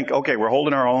extent, will think, okay, we're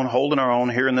holding our own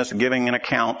here in this, giving an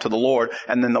account to the Lord,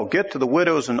 and then they'll get to the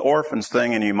widows and orphans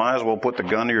thing, and you might as well put the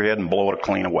gun to your head and blow it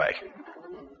clean away.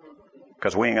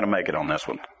 Because we ain't going to make it on this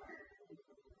one.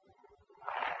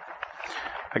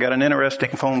 I got an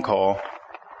interesting phone call.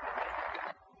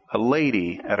 A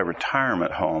lady at a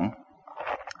retirement home,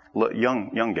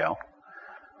 young gal,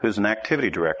 who's an activity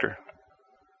director,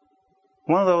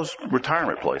 one of those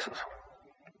retirement places.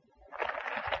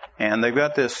 And they've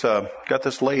got this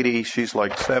lady, she's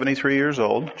like 73 years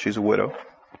old, she's a widow.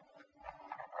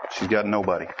 She's got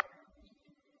nobody.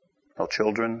 No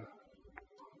children,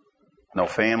 no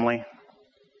family.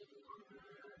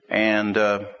 And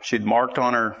she'd marked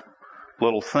on her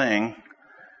little thing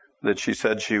that she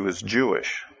said she was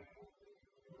Jewish.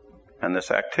 And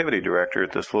this activity director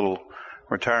at this little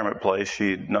retirement place,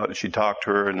 she talked to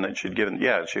her and then she'd given,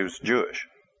 she was Jewish.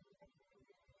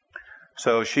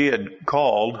 So she had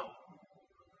called,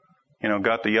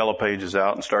 got the yellow pages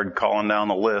out and started calling down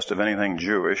the list of anything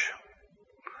Jewish.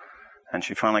 And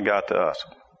she finally got to us.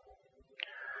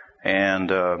 And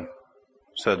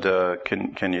said,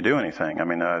 can you do anything?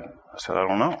 I said, I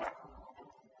don't know.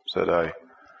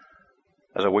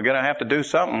 I said, we're going to have to do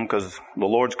something because the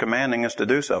Lord's commanding us to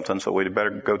do something, so we'd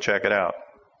better go check it out.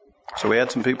 So we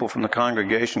had some people from the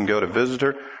congregation go to visit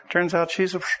her. Turns out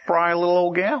she's a spry little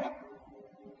old gal.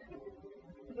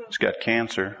 She's got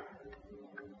cancer.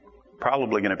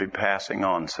 Probably going to be passing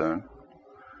on soon.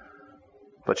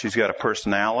 But she's got a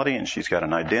personality and she's got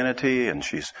an identity and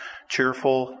she's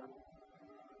cheerful.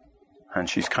 And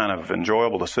she's kind of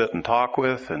enjoyable to sit and talk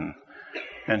with, and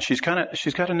she's got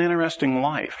an interesting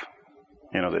life,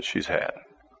 that she's had.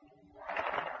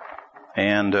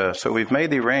 And so we've made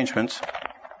the arrangements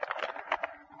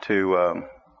to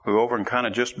go over and kind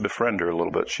of just befriend her a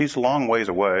little bit. She's a long ways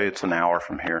away. It's an hour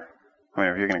from here.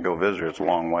 If you're going to go visit her, it's a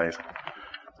long ways.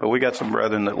 But we got some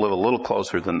brethren that live a little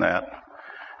closer than that,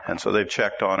 and so they've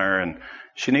checked on her, and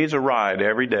she needs a ride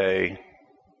every day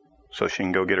so she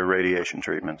can go get her radiation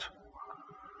treatments.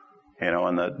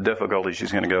 And the difficulty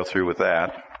she's going to go through with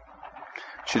that.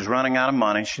 She's running out of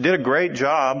money. She did a great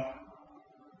job.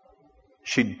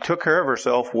 She took care of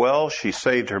herself well. She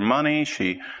saved her money.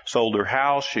 She sold her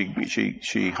house.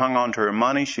 She hung on to her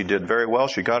money. She did very well.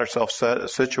 She got herself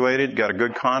situated, got a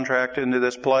good contract into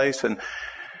this place. And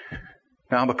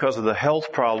now because of the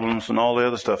health problems and all the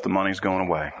other stuff, the money's going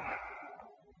away.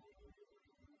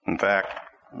 In fact,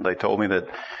 they told me that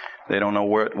they don't know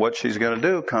what she's going to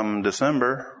do come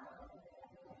December,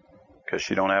 because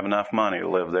she don't have enough money to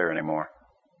live there anymore.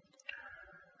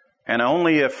 And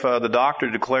only if the doctor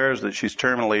declares that she's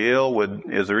terminally ill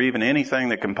is there even anything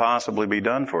that can possibly be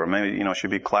done for her. Maybe, she'd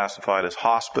be classified as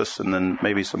hospice, and then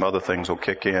maybe some other things will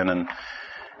kick in, and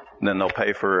then they'll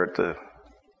pay for her at the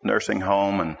nursing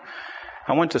home. And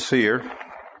I went to see her,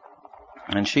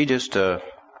 and she just, it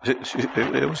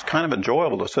was kind of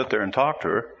enjoyable to sit there and talk to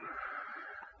her.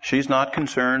 She's not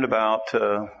concerned about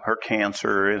her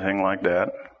cancer or anything like that.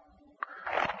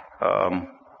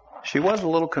 She was a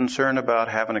little concerned about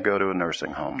having to go to a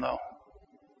nursing home, though.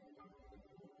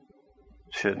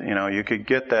 You could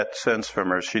get that sense from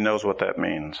her. She knows what that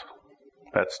means.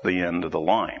 That's the end of the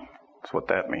line. That's what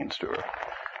that means to her.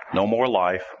 No more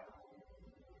life.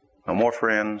 No more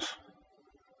friends.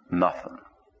 Nothing.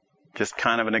 just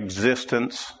kind of an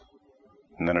existence,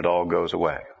 and then it all goes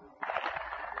away.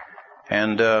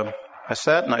 And I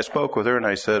sat and I spoke with her, and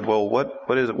I said, well, what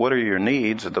are your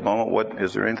needs at the moment?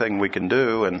 Is there anything we can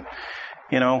do? And,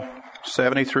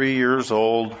 73 years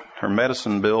old, her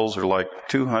medicine bills are like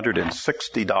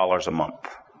 $260 a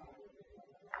month.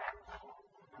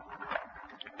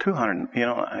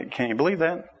 Can you believe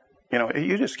that?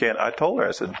 You just can't. I told her,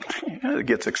 I said, it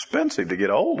gets expensive to get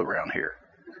old around here.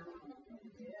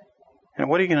 And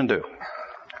what are you going to do?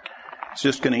 It's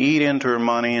just going to eat into her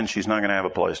money, and she's not going to have a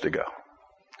place to go.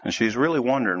 And she's really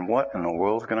wondering, what in the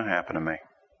world is going to happen to me?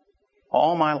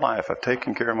 All my life, I've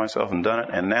taken care of myself and done it,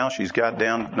 and now she's got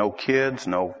down no kids,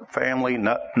 no family,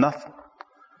 nothing.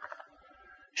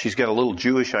 She's got a little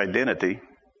Jewish identity,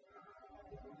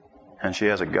 and she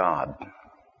has a God.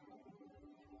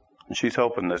 And she's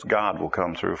hoping this God will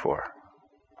come through for her.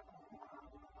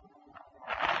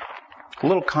 A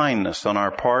little kindness on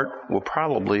our part will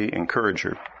probably encourage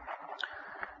her.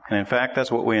 And in fact,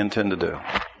 that's what we intend to do,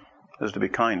 is to be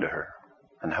kind to her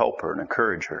and help her and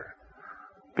encourage her.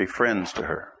 Be friends to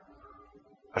her.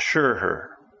 Assure her.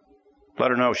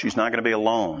 Let her know she's not going to be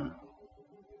alone.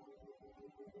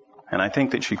 And I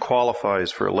think that she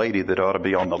qualifies for a lady that ought to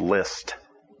be on the list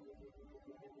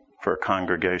for a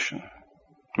congregation.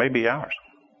 Maybe ours.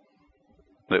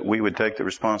 That we would take the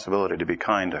responsibility to be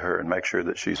kind to her and make sure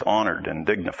that she's honored and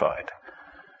dignified,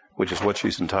 which is what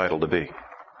she's entitled to be.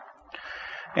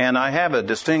 And I have a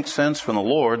distinct sense from the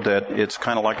Lord that it's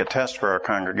kind of like a test for our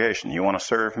congregation. You want to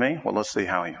serve me? Well, let's see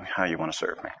how you want to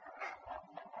serve me.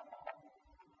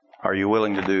 Are you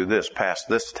willing to do this, pass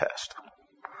this test?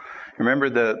 Remember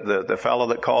the fellow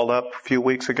that called up a few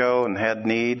weeks ago and had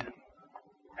need?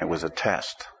 It was a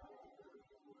test.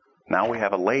 Now we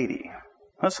have a lady.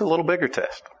 That's a little bigger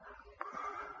test.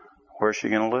 Where's she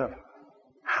going to live?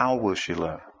 How will she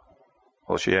live?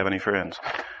 Will she have any friends?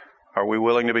 Are we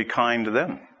willing to be kind to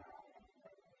them?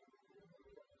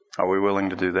 Are we willing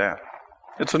to do that?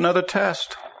 It's another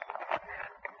test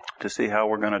to see how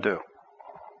we're going to do.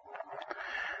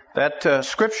 That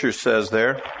scripture says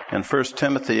there in 1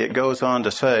 Timothy, it goes on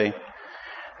to say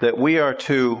that we are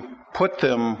to put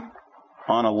them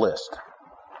on a list.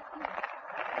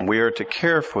 We are to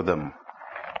care for them.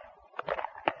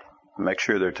 Make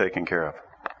sure they're taken care of.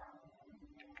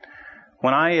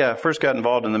 When I first got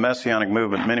involved in the Messianic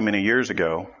movement many, many years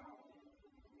ago,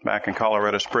 back in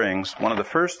Colorado Springs, one of the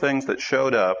first things that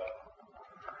showed up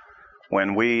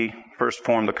when we first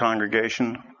formed the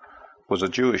congregation was a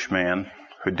Jewish man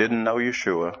who didn't know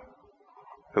Yeshua,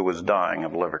 who was dying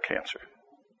of liver cancer.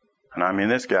 And I mean,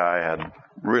 this guy had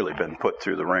really been put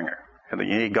through the ringer. And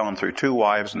he'd gone through 2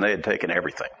 wives, and they had taken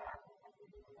everything.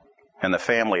 And the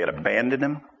family had abandoned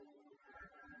him.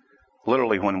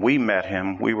 Literally, when we met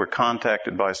him, we were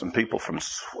contacted by some people from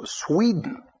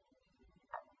Sweden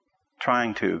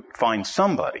trying to find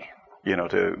somebody,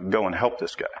 to go and help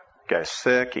this guy. The guy's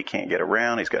sick. He can't get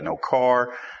around. He's got no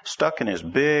car. Stuck in his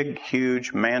big,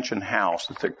 huge mansion house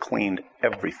that they cleaned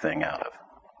everything out of.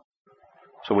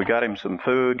 So we got him some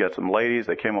food, got some ladies.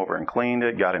 They came over and cleaned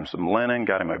it, got him some linen,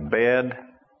 got him a bed.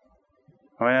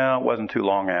 Well, it wasn't too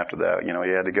long after that. He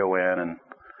had to go in, and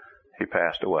he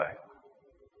passed away.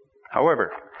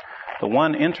 However, the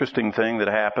one interesting thing that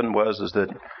happened was that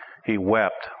he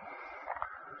wept.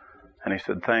 And he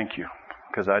said, thank you,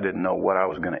 because I didn't know what I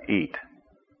was going to eat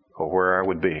or where I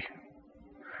would be.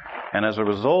 And as a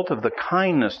result of the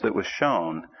kindness that was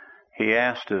shown, he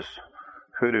asked us,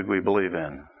 who did we believe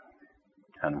in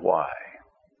and why?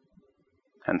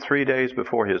 And 3 days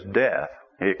before his death,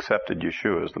 he accepted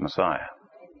Yeshua as the Messiah.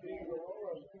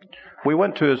 We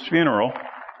went to his funeral.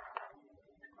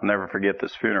 I'll never forget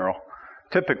this funeral.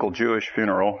 Typical Jewish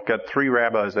funeral. Got 3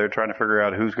 rabbis there trying to figure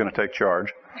out who's going to take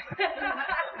charge.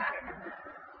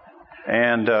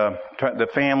 And the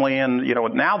family, and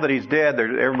now that he's dead,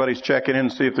 everybody's checking in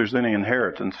to see if there's any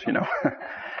inheritance,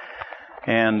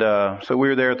 And so we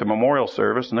were there at the memorial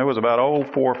service, and there was about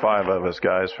 4 or 5 of us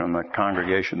guys from the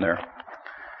congregation there.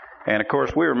 And of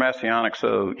course, we were Messianic,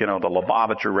 so the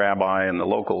Lubavitcher rabbi and the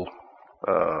local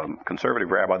conservative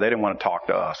rabbi, they didn't want to talk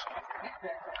to us.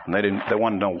 And they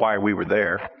wanted to know why we were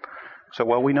there. So,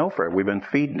 well, we know Fred. We've been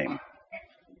feeding him,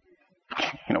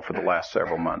 for the last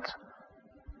several months.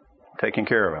 Taking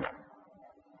care of him.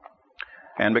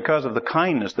 And because of the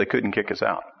kindness, they couldn't kick us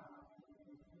out.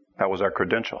 That was our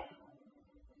credential,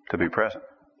 to be present,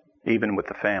 even with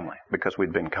the family, because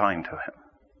we'd been kind to him.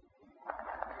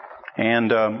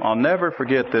 And I'll never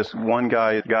forget this one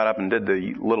guy got up and did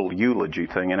the little eulogy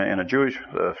thing. In a Jewish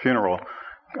funeral,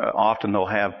 often they'll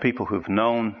have people who've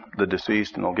known the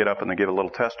deceased, and they'll get up and they give a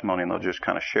little testimony, and they'll just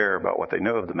kind of share about what they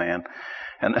knew of the man.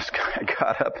 And this guy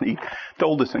got up and he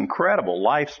told this incredible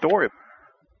life story.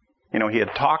 You know, he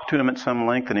had talked to him at some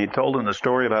length, and he told him the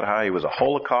story about how he was a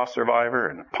Holocaust survivor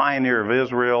and a pioneer of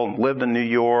Israel, and lived in New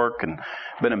York, and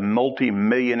been a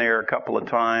multi-millionaire a couple of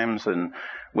times, and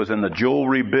was in the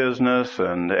jewelry business,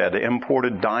 and had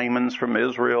imported diamonds from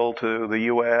Israel to the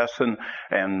U.S.,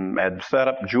 and had set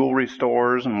up jewelry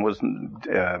stores, and was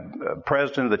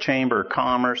president of the Chamber of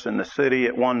Commerce in the city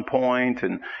at one point,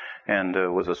 and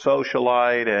was a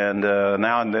socialite, and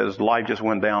now his life just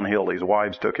went downhill. His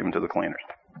wives took him to the cleaners.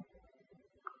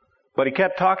 But he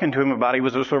kept talking to him about he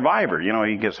was a survivor. You know,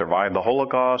 he survived the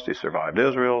Holocaust, he survived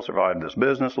Israel, survived this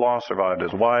business loss, survived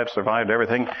his wife, survived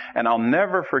everything. And I'll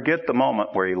never forget the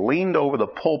moment where he leaned over the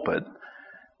pulpit,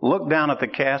 looked down at the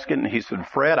casket, and he said,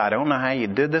 "Fred, I don't know how you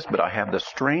did this, but I have the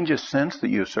strangest sense that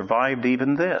you survived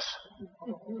even this."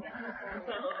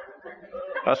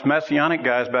 Us Messianic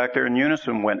guys back there in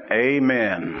unison went,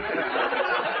 "Amen."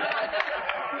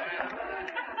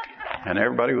 And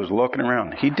everybody was looking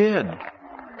around. He did.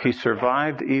 He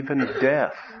survived even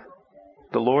death.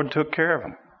 The Lord took care of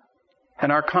him.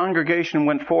 And our congregation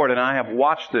went forward, and I have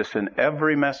watched this in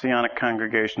every Messianic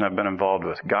congregation I've been involved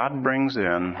with. God brings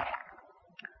in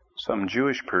some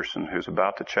Jewish person who's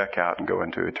about to check out and go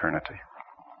into eternity.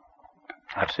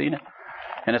 I've seen it.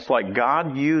 And it's like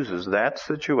God uses that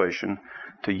situation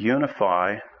to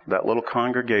unify that little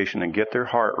congregation and get their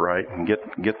heart right and get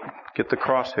the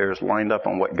crosshairs lined up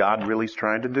on what God really is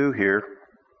trying to do here.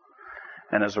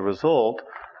 And as a result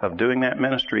of doing that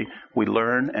ministry, we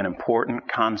learn an important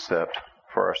concept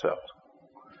for ourselves.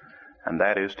 And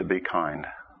that is to be kind.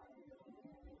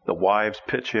 The wives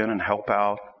pitch in and help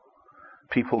out.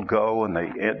 People go and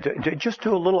they just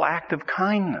do a little act of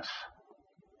kindness.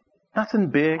 Nothing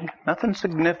big, nothing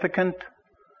significant.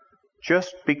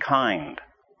 Just be kind.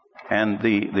 And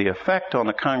the effect on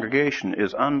the congregation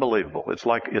is unbelievable. It's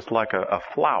like a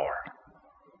flower,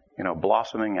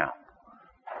 blossoming out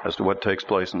as to what takes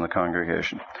place in the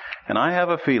congregation. And I have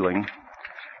a feeling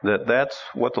that that's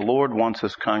what the Lord wants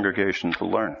His congregation to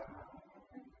learn.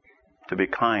 To be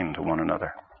kind to one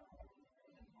another.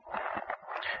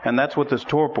 And that's what this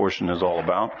Torah portion is all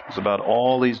about. It's about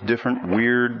all these different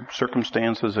weird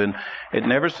circumstances. And it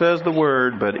never says the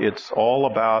word, but it's all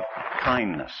about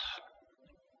kindness.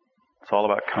 It's all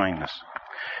about kindness.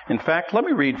 In fact, let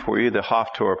me read for you the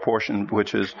Haftorah portion,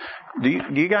 which is, do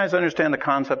you guys understand the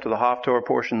concept of the Haftorah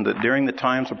portion? That during the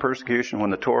times of persecution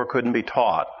when the Torah couldn't be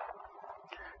taught,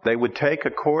 they would take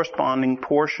a corresponding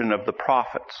portion of the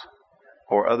prophets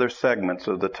or other segments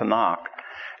of the Tanakh,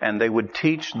 and they would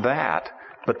teach that,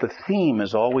 but the theme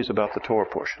is always about the Torah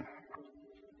portion.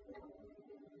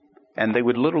 And they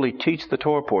would literally teach the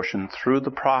Torah portion through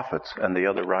the prophets and the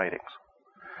other writings.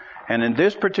 And in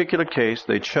this particular case,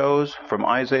 they chose from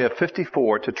Isaiah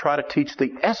 54 to try to teach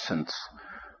the essence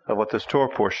of what this Torah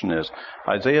portion is.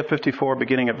 Isaiah 54,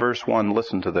 beginning at verse 1,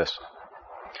 listen to this.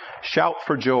 Shout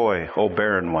for joy, O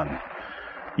barren one,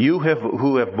 you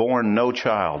who have borne no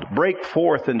child. Break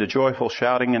forth into joyful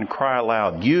shouting and cry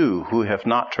aloud, you who have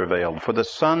not travailed. For the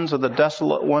sons of the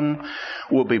desolate one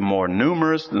will be more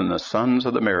numerous than the sons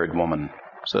of the married woman,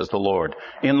 says the Lord.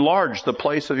 Enlarge the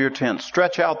place of your tent.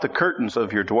 Stretch out the curtains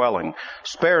of your dwelling.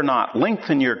 Spare not.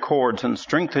 Lengthen your cords and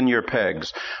strengthen your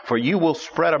pegs. For you will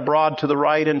spread abroad to the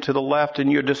right and to the left,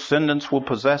 and your descendants will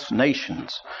possess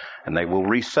nations, and they will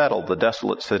resettle the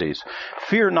desolate cities.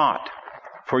 Fear not,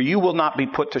 for you will not be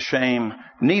put to shame,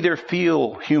 neither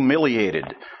feel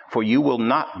humiliated, for you will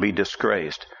not be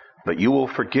disgraced. But you will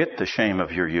forget the shame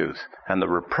of your youth, and the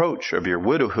reproach of your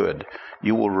widowhood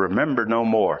you will remember no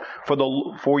more.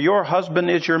 For your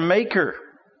husband is your Maker,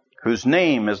 whose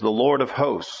name is the Lord of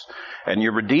hosts, and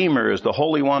your Redeemer is the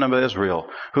Holy One of Israel,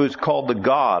 who is called the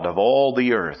God of all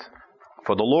the earth.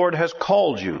 For the Lord has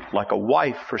called you like a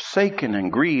wife forsaken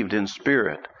and grieved in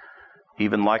spirit,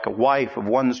 even like a wife of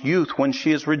one's youth when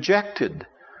she is rejected,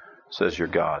 says your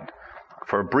God.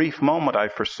 For a brief moment I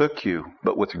forsook you,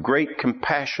 but with great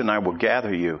compassion I will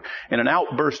gather you. In an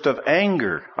outburst of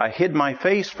anger I hid my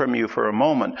face from you for a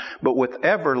moment, but with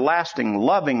everlasting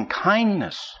loving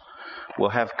kindness will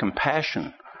have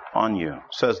compassion on you,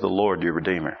 says the Lord your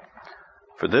Redeemer.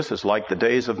 For this is like the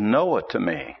days of Noah to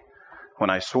me,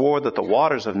 when I swore that the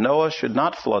waters of Noah should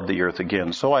not flood the earth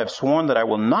again. So I have sworn that I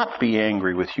will not be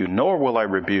angry with you, nor will I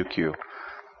rebuke you.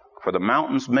 For the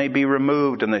mountains may be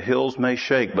removed and the hills may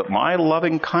shake, but my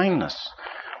loving kindness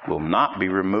will not be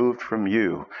removed from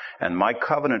you, and my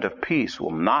covenant of peace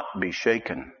will not be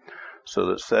shaken. So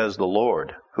that says the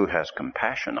Lord, who has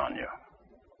compassion on you.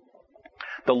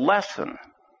 The lesson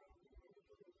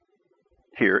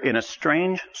here in a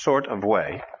strange sort of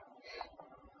way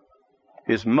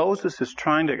is Moses is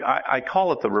trying to, I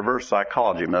call it the reverse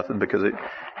psychology method because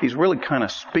he's really kind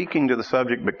of speaking to the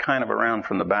subject but kind of around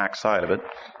from the back side of it.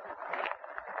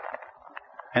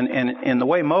 And in the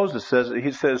way Moses says it,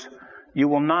 he says, you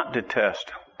will not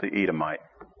detest the Edomite.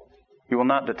 You will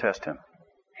not detest him.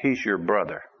 He's your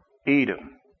brother.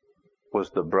 Edom was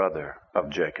the brother of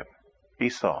Jacob.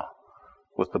 Esau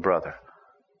was the brother.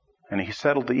 And he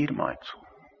settled the Edomites,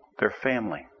 their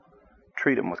family.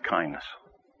 Treat them with kindness.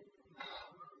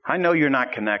 I know you're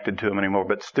not connected to them anymore,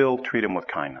 but still treat them with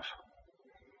kindness.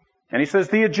 And he says,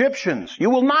 the Egyptians, you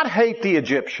will not hate the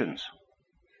Egyptians.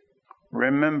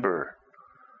 Remember,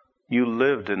 you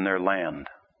lived in their land.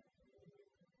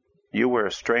 You were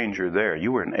a stranger there.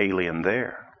 You were an alien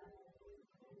there.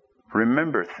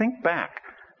 Remember, think back.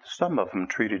 Some of them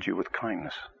treated you with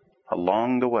kindness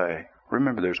along the way.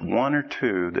 Remember, there's one or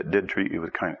two that did treat you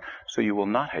with kindness. So you will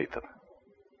not hate them.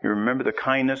 You remember the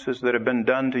kindnesses that have been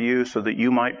done to you so that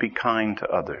you might be kind to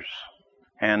others.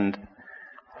 And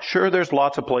sure, there's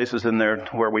lots of places in there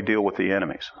where we deal with the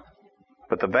enemies.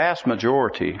 But the vast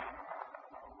majority,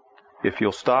 if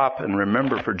you'll stop and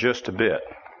remember for just a bit,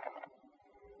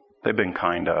 they've been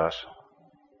kind to us.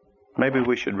 Maybe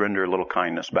we should render a little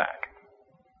kindness back.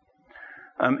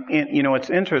 It's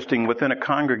interesting, within a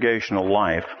congregational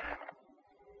life,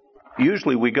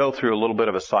 usually we go through a little bit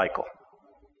of a cycle.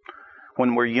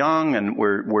 When we're young and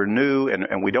we're new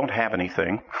and we don't have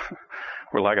anything,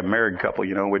 we're like a married couple,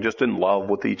 we're just in love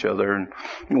with each other and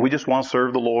we just want to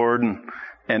serve the Lord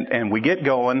and we get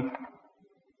going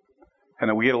and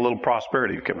then we get a little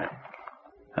prosperity come in.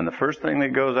 And the first thing that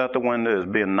goes out the window is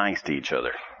being nice to each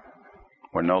other.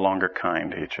 We're no longer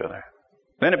kind to each other.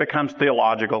 Then it becomes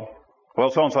theological. Well,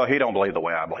 so-and-so, he don't believe the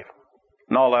way I believe.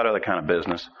 And all that other kind of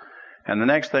business. And the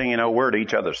next thing you know, we're at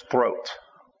each other's throats.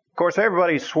 Of course,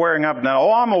 everybody's swearing up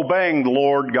now, I'm obeying the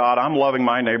Lord God. I'm loving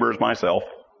my neighbor as myself.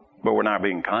 But we're not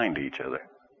being kind to each other.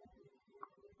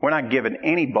 We're not giving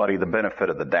anybody the benefit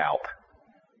of the doubt.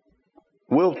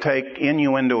 We'll take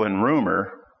innuendo and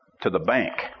rumor to the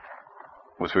bank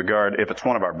with regard, if it's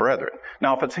one of our brethren.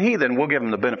 Now, if it's heathen, we'll give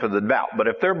them the benefit of the doubt. But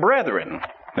if they're brethren,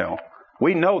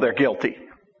 we know they're guilty.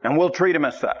 And we'll treat them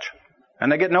as such.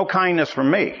 And they get no kindness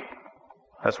from me.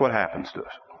 That's what happens to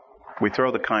us. We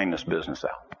throw the kindness business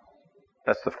out.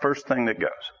 That's the first thing that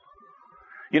goes.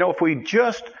 If we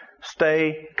just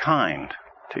stay kind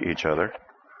to each other,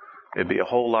 it'd be a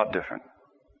whole lot different.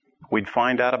 We'd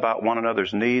find out about one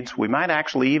another's needs. We might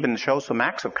actually even show some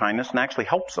acts of kindness and actually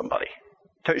help somebody.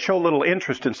 To show a little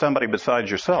interest in somebody besides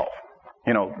yourself.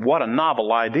 What a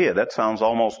novel idea. That sounds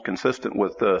almost consistent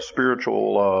with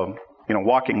spiritual,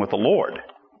 walking with the Lord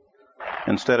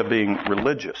instead of being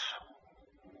religious.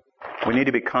 We need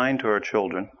to be kind to our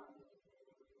children.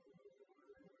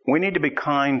 We need to be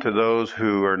kind to those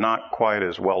who are not quite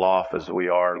as well off as we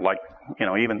are, like,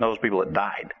 even those people that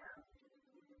died.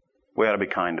 We ought to be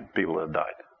kind to people that have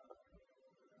died.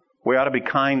 We ought to be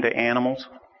kind to animals.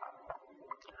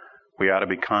 We ought to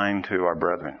be kind to our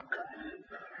brethren.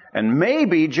 And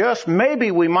maybe, just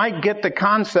maybe, we might get the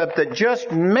concept that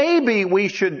just maybe we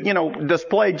should,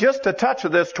 display just a touch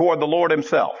of this toward the Lord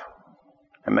Himself.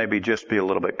 And maybe just be a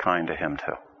little bit kind to Him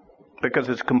too. Because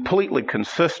it's completely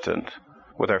consistent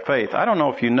with our faith. I don't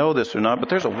know if you know this or not, but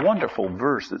there's a wonderful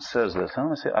verse that says this.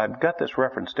 I've got this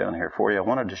reference down here for you. I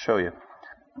wanted to show you.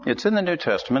 It's in the New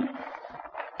Testament,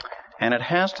 and it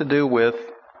has to do with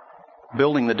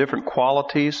building the different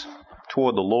qualities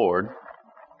toward the Lord.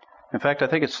 In fact, I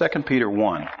think it's 2 Peter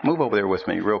 1. Move over there with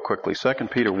me real quickly. 2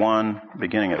 Peter 1,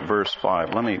 beginning at verse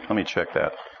 5. Let me check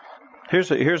that.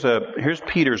 Here's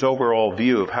Peter's overall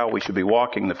view of how we should be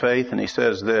walking the faith, and he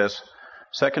says this,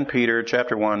 2 Peter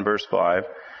chapter 1, verse 5.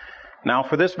 Now,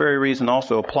 for this very reason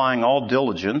also, applying all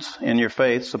diligence in your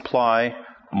faith, supply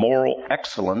moral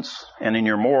excellence, and in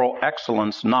your moral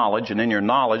excellence, knowledge, and in your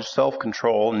knowledge,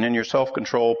 self-control, and in your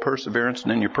self-control, perseverance,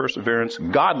 and in your perseverance,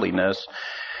 godliness,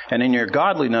 and in your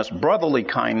godliness, brotherly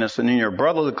kindness, and in your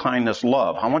brotherly kindness,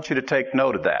 love. I want you to take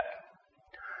note of that.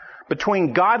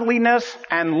 Between godliness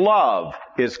and love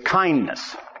is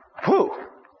kindness.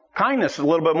 Kindness is a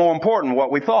little bit more important than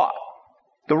what we thought.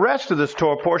 The rest of this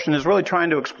Torah portion is really trying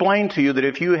to explain to you that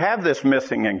if you have this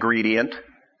missing ingredient,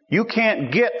 you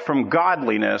can't get from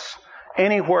godliness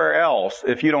anywhere else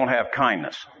if you don't have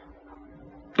kindness.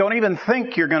 Don't even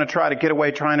think you're going to try to get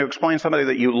away trying to explain to somebody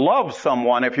that you love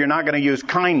someone if you're not going to use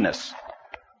kindness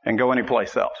and go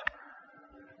anyplace else.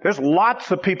 There's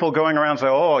lots of people going around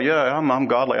saying, oh yeah, I'm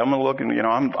godly. I'm looking,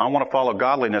 I want to follow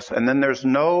godliness. And then there's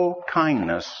no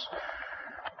kindness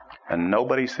and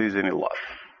nobody sees any love.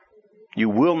 You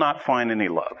will not find any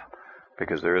love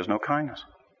because there is no kindness.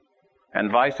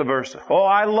 And vice versa. Oh,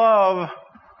 I love.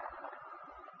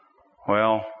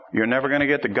 Well, you're never going to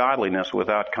get to godliness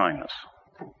without kindness.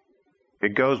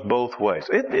 It goes both ways.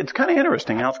 It's kind of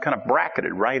interesting how it's kind of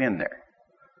bracketed right in there.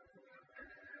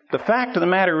 The fact of the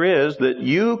matter is that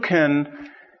you can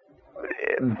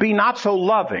be not so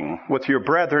loving with your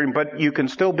brethren, but you can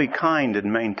still be kind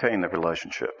and maintain the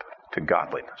relationship to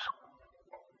godliness.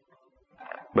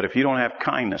 But if you don't have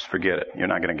kindness, forget it. You're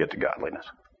not going to get to godliness.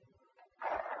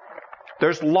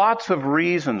 There's lots of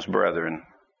reasons, brethren,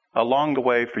 along the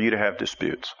way for you to have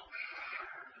disputes.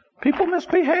 People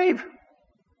misbehave.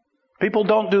 People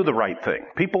don't do the right thing.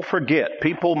 People forget.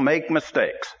 People make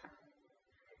mistakes.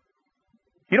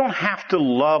 You don't have to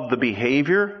love the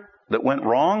behavior that went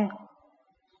wrong.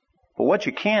 But what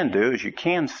you can do is you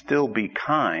can still be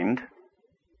kind.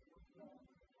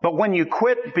 But when you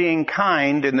quit being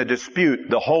kind in the dispute,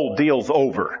 the whole deal's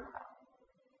over.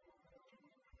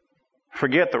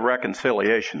 Forget the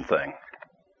reconciliation thing.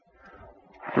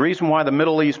 The reason why the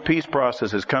Middle East peace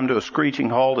process has come to a screeching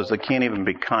halt is they can't even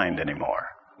be kind anymore.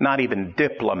 Not even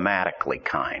diplomatically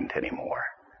kind anymore.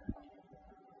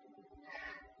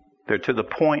 They're to the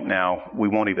point now we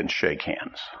won't even shake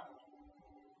hands.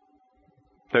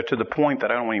 They're to the point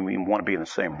that I don't even want to be in the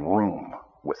same room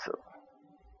with them.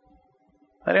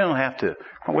 I don't have to.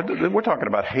 We're talking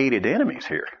about hated enemies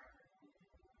here.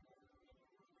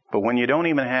 But when you don't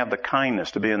even have the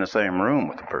kindness to be in the same room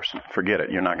with the person, forget it.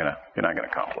 You're not going to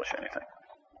accomplish anything.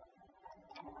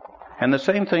 And the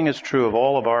same thing is true of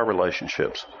all of our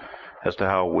relationships as to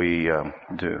how we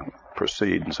do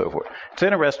proceed and so forth. It's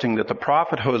interesting that the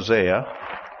prophet Hosea,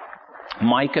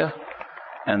 Micah,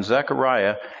 and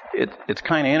Zechariah, it's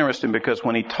kind of interesting because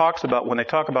when they talk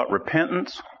about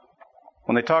repentance,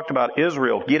 when they talked about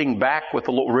Israel getting back with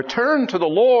the Lord, return to the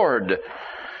Lord,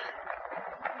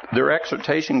 their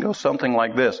exhortation goes something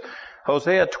like this.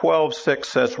 Hosea 12:6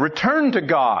 says, return to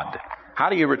God. How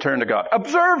do you return to God?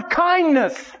 Observe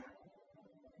kindness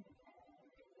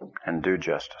and do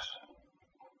justice.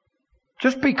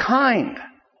 Just be kind.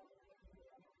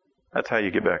 That's how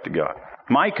you get back to God.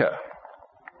 Micah,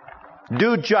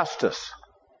 do justice,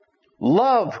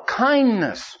 love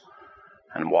kindness,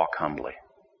 and walk humbly.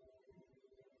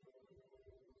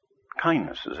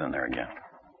 Kindness is in there again.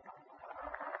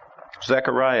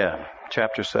 Zechariah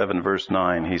chapter 7 verse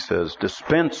 9, he says,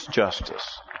 dispense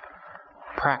justice,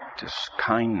 practice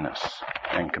kindness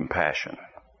and compassion.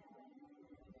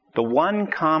 The one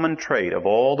common trait of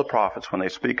all the prophets when they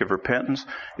speak of repentance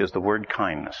is the word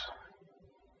kindness.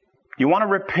 You want to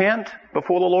repent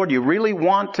before the Lord? You really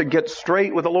want to get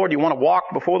straight with the Lord? You want to walk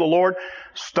before the Lord?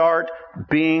 Start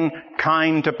being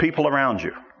kind to people around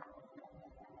you.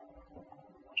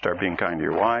 Start being kind to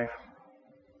your wife,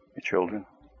 your children,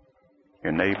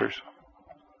 your neighbors.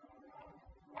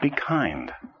 Be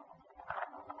kind.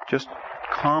 Just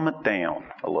calm it down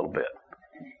a little bit.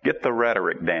 Get the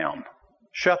rhetoric down.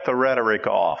 Shut the rhetoric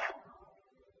off.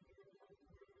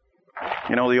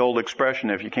 You know the old expression,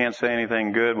 if you can't say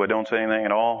anything good, well, don't say anything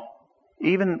at all.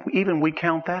 Even we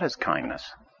count that as kindness.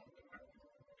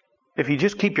 If you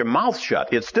just keep your mouth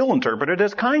shut, it's still interpreted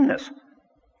as kindness.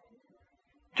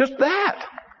 Just that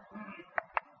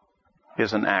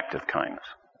is an act of kindness.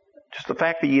 Just the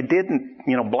fact that you didn't,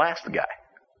 blast the guy.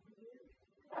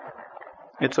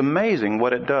 It's amazing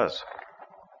what it does.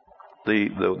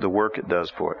 The work it does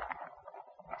for it.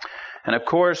 And of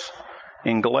course,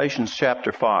 in Galatians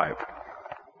chapter 5,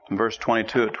 in verse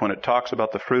 22, when it talks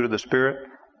about the fruit of the Spirit,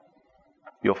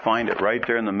 you'll find it right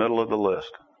there in the middle of the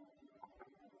list.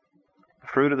 The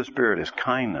fruit of the Spirit is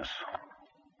kindness.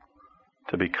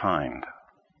 To be kind.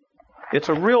 It's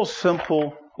a real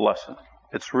simple lesson.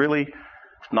 It's really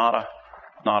not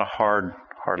a hard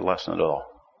lesson at all.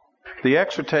 The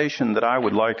exhortation that I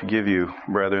would like to give you,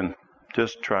 brethren,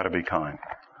 just try to be kind.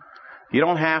 You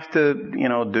don't have to,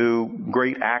 do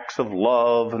great acts of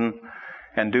love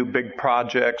and do big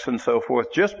projects and so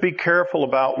forth. Just be careful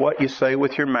about what you say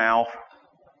with your mouth,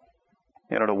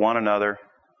 to one another.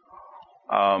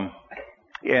 And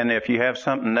if you have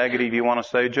something negative you want to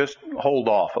say, just hold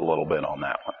off a little bit on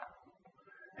that one.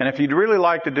 And if you'd really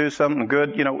like to do something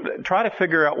good, try to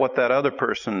figure out what that other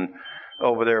person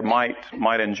over there might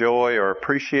enjoy or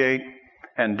appreciate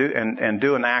and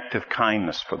do an act of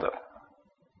kindness for them.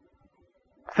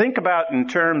 Think about in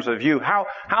terms of you. How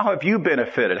have you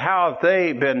benefited? How have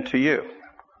they been to you?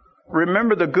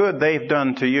 Remember the good they've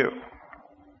done to you.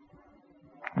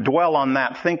 Dwell on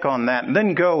that, think on that, and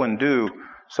then go and do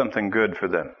something good for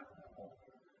them.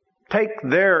 Take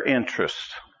their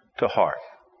interests to heart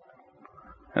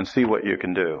and see what you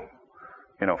can do,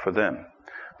 for them.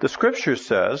 The Scripture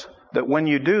says that when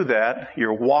you do that,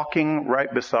 you're walking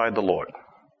right beside the Lord.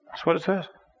 That's what it says.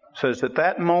 It says at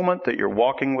that moment that you're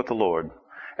walking with the Lord,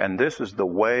 and this is the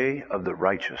way of the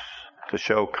righteous, to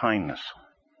show kindness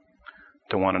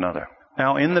to one another.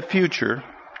 Now, in the future,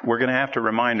 we're going to have to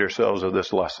remind ourselves of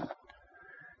this lesson.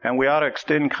 And we ought to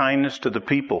extend kindness to the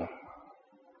people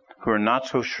who are not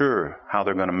so sure how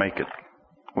they're going to make it.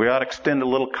 We ought to extend a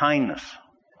little kindness,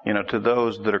 to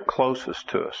those that are closest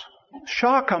to us.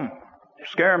 Shock them.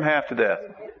 Scare them half to death.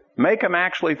 Make them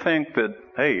actually think that,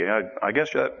 hey, I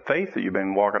guess that faith that you've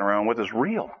been walking around with is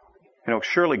real.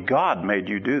 Surely God made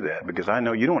you do that, because I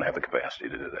know you don't have the capacity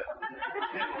to do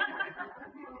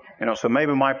that. So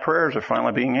maybe my prayers are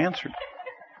finally being answered.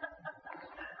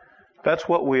 That's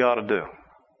what we ought to do.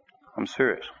 I'm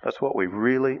serious. That's what we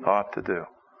really ought to do.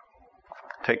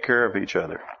 Take care of each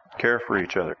other. Care for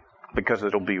each other. Because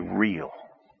it'll be real.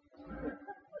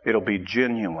 It'll be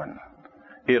genuine.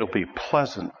 It'll be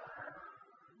pleasant.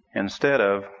 Instead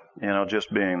of,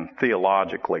 just being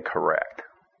theologically correct.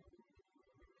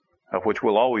 Of which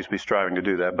we'll always be striving to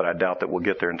do that, but I doubt that we'll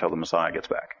get there until the Messiah gets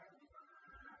back.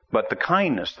 But the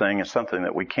kindness thing is something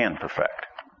that we can perfect.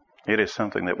 It is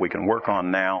something that we can work on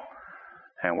now,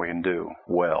 and we can do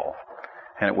well.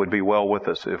 And it would be well with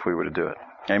us if we were to do it.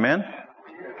 Amen?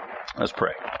 Let's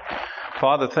pray.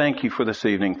 Father, thank you for this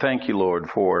evening. Thank you, Lord,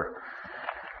 for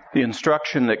the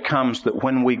instruction that comes that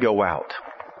when we go out.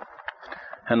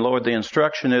 And Lord, the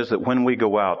instruction is that when we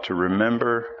go out, to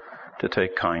remember to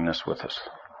take kindness with us.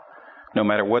 No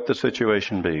matter what the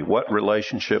situation be, what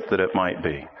relationship that it might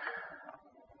be.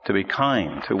 To be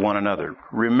kind to one another.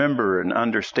 Remember and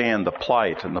understand the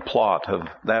plight and the plot of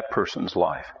that person's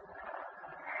life.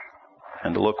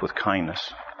 And to look with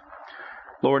kindness.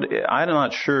 Lord, I'm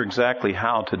not sure exactly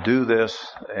how to do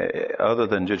this other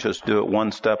than to just do it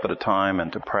one step at a time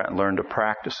and to learn to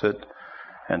practice it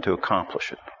and to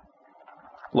accomplish it.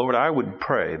 Lord, I would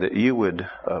pray that you would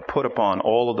put upon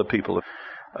all of the people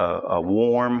a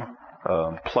warm,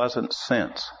 pleasant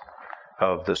sense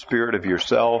of the Spirit of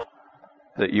yourself,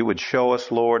 that you would show us,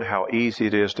 Lord, how easy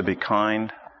it is to be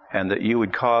kind, and that you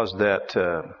would cause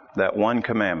that one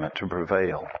commandment to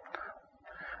prevail.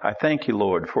 I thank you,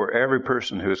 Lord, for every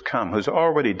person who has come, who's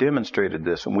already demonstrated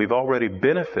this, and we've already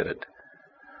benefited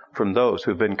from those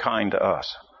who've been kind to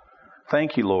us.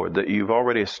 Thank you, Lord, that you've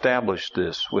already established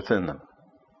this within them.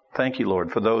 Thank you,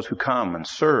 Lord, for those who come and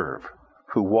serve,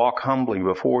 who walk humbly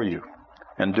before you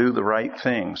and do the right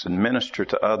things and minister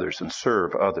to others and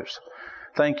serve others.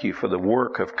 Thank you for the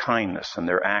work of kindness and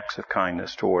their acts of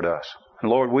kindness toward us. And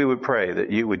Lord, we would pray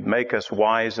that you would make us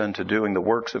wise unto doing the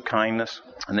works of kindness,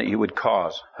 and that you would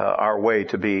cause our way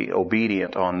to be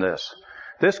obedient on this.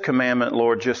 This commandment,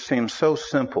 Lord, just seems so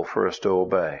simple for us to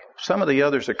obey. Some of the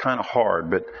others are kind of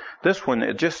hard, but this one,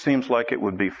 it just seems like it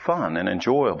would be fun and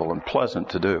enjoyable and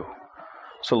pleasant to do.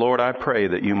 So Lord, I pray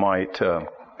that you might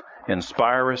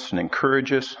inspire us and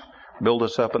encourage us, build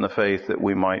us up in the faith that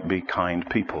we might be kind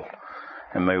people.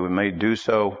 And we may do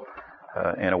so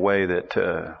in a way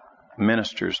that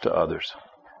ministers to others.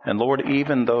 And Lord,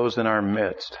 even those in our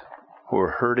midst who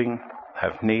are hurting,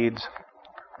 have needs,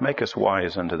 make us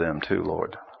wise unto them too,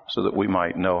 Lord, so that we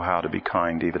might know how to be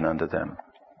kind even unto them.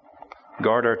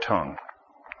 Guard our tongue,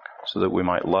 so that we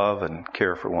might love and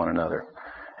care for one another.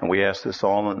 And we ask this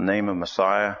all in the name of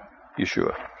Messiah,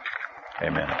 Yeshua.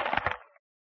 Amen.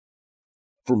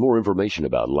 For more information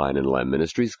about Lion and Lamb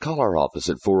Ministries, call our office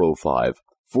at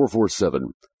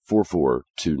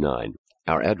 405-447-4429.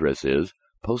 Our address is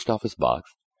Post Office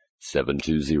Box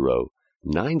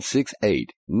 720-968,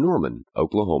 Norman,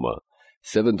 Oklahoma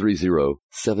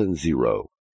 73070.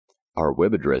 Our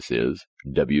web address is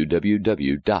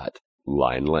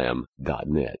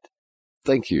www.lionlamb.net.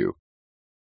 Thank you.